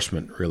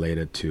enforcement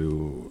related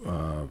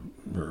to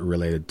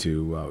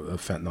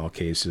fentanyl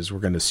cases. We're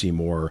going to see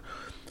more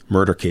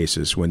murder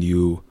cases when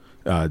you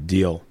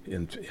deal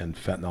in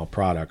fentanyl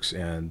products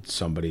and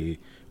somebody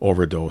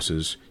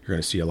overdoses. You're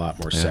going to see a lot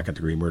more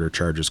second-degree murder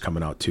charges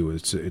coming out too.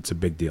 It's a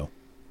big deal.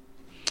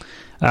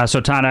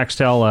 So Todd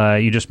Axtell,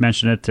 you just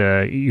mentioned it.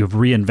 You've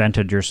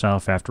reinvented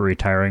yourself after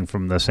retiring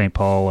from the St.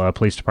 Paul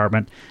Police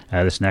Department.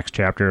 This next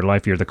chapter of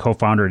life, you're the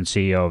co-founder and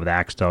CEO of the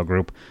Axtell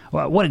Group.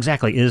 What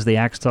exactly is the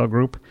Axtell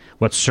Group?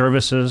 What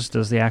services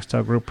does the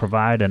Axtell Group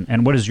provide?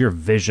 And what is your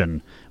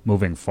vision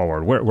moving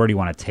forward? Where do you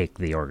want to take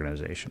the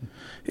organization?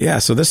 Yeah,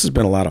 so this has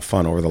been a lot of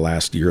fun over the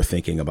last year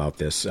thinking about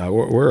this.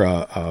 We're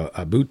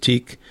a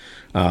boutique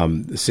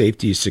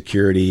safety,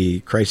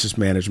 security, crisis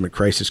management,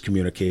 crisis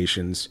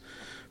communications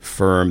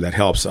firm that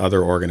helps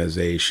other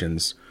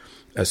organizations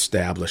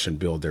establish and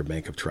build their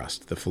bank of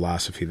trust. The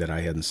philosophy that I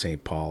had in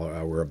St. Paul,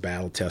 we're a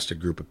battle-tested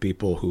group of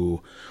people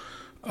who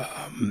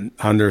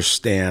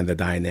understand the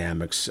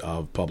dynamics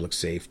of public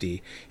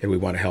safety, and we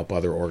want to help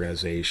other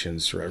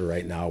organizations.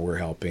 Right now we're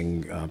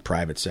helping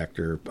private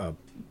sector,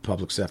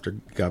 public sector,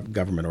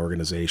 government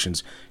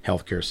organizations,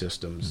 healthcare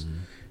systems,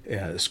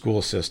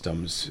 school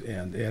systems,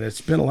 and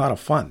it's been a lot of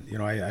fun.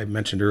 I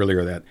mentioned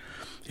earlier that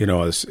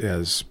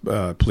as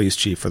police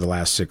chief for the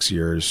last 6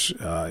 years,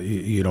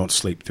 you don't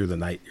sleep through the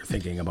night. You're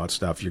thinking about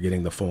stuff. You're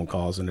getting the phone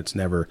calls, and it's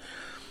never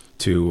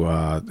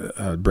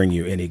to bring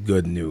you any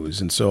good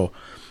news. And so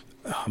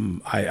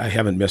I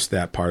haven't missed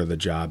that part of the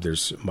job.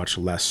 There's much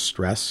less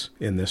stress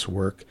in this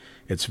work.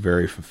 It's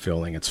very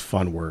fulfilling. It's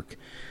fun work.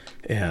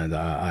 And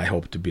I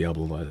hope to be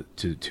able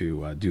to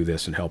do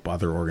this and help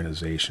other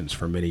organizations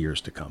for many years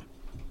to come.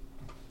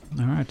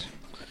 All right.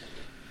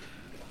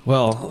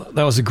 Well,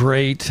 that was a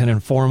great and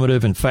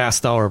informative and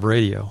fast hour of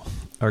radio.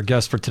 Our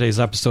guest for today's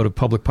episode of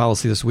Public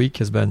Policy This Week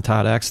has been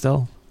Todd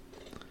Axtell.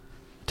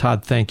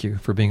 Todd, thank you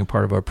for being a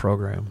part of our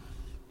program.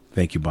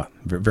 Thank you, Bud,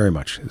 very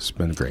much. It's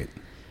been great.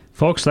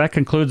 Folks, that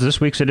concludes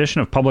this week's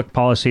edition of Public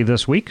Policy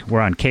This Week.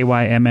 We're on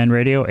KYMN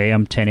Radio,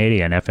 AM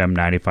 1080 and FM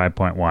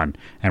 95.1,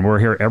 and we're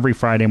here every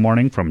Friday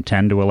morning from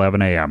 10 to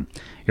 11 a.m.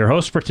 Your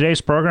hosts for today's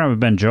program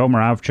have been Joe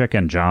Moravchik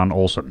and John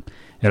Olson.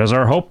 It is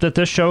our hope that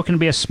this show can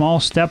be a small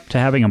step to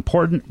having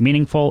important,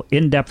 meaningful,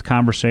 in-depth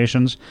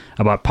conversations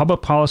about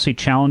public policy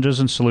challenges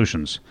and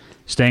solutions,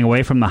 staying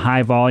away from the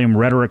high-volume,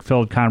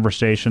 rhetoric-filled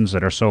conversations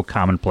that are so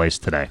commonplace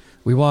today.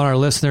 We want our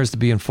listeners to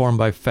be informed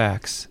by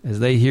facts as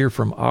they hear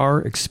from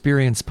our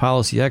experienced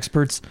policy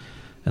experts,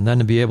 and then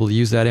to be able to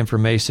use that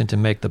information to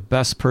make the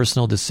best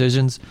personal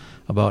decisions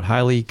about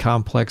highly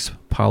complex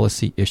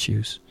policy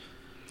issues.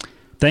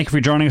 Thank you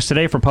for joining us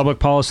today for Public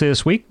Policy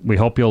This Week. We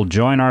hope you'll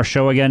join our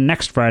show again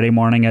next Friday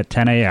morning at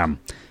 10 a.m.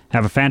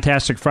 Have a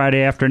fantastic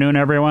Friday afternoon,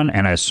 everyone,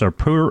 and a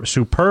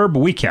superb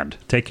weekend.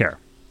 Take care.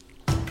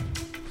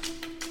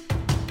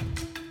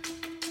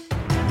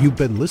 You've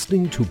been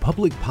listening to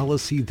Public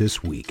Policy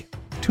This Week.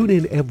 Tune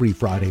in every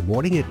Friday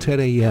morning at 10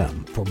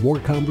 a.m. for more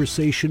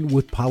conversation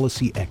with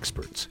policy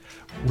experts.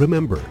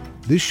 Remember,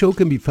 this show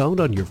can be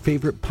found on your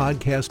favorite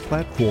podcast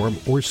platform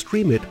or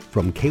stream it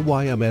from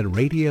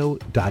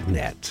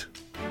kymnradio.net.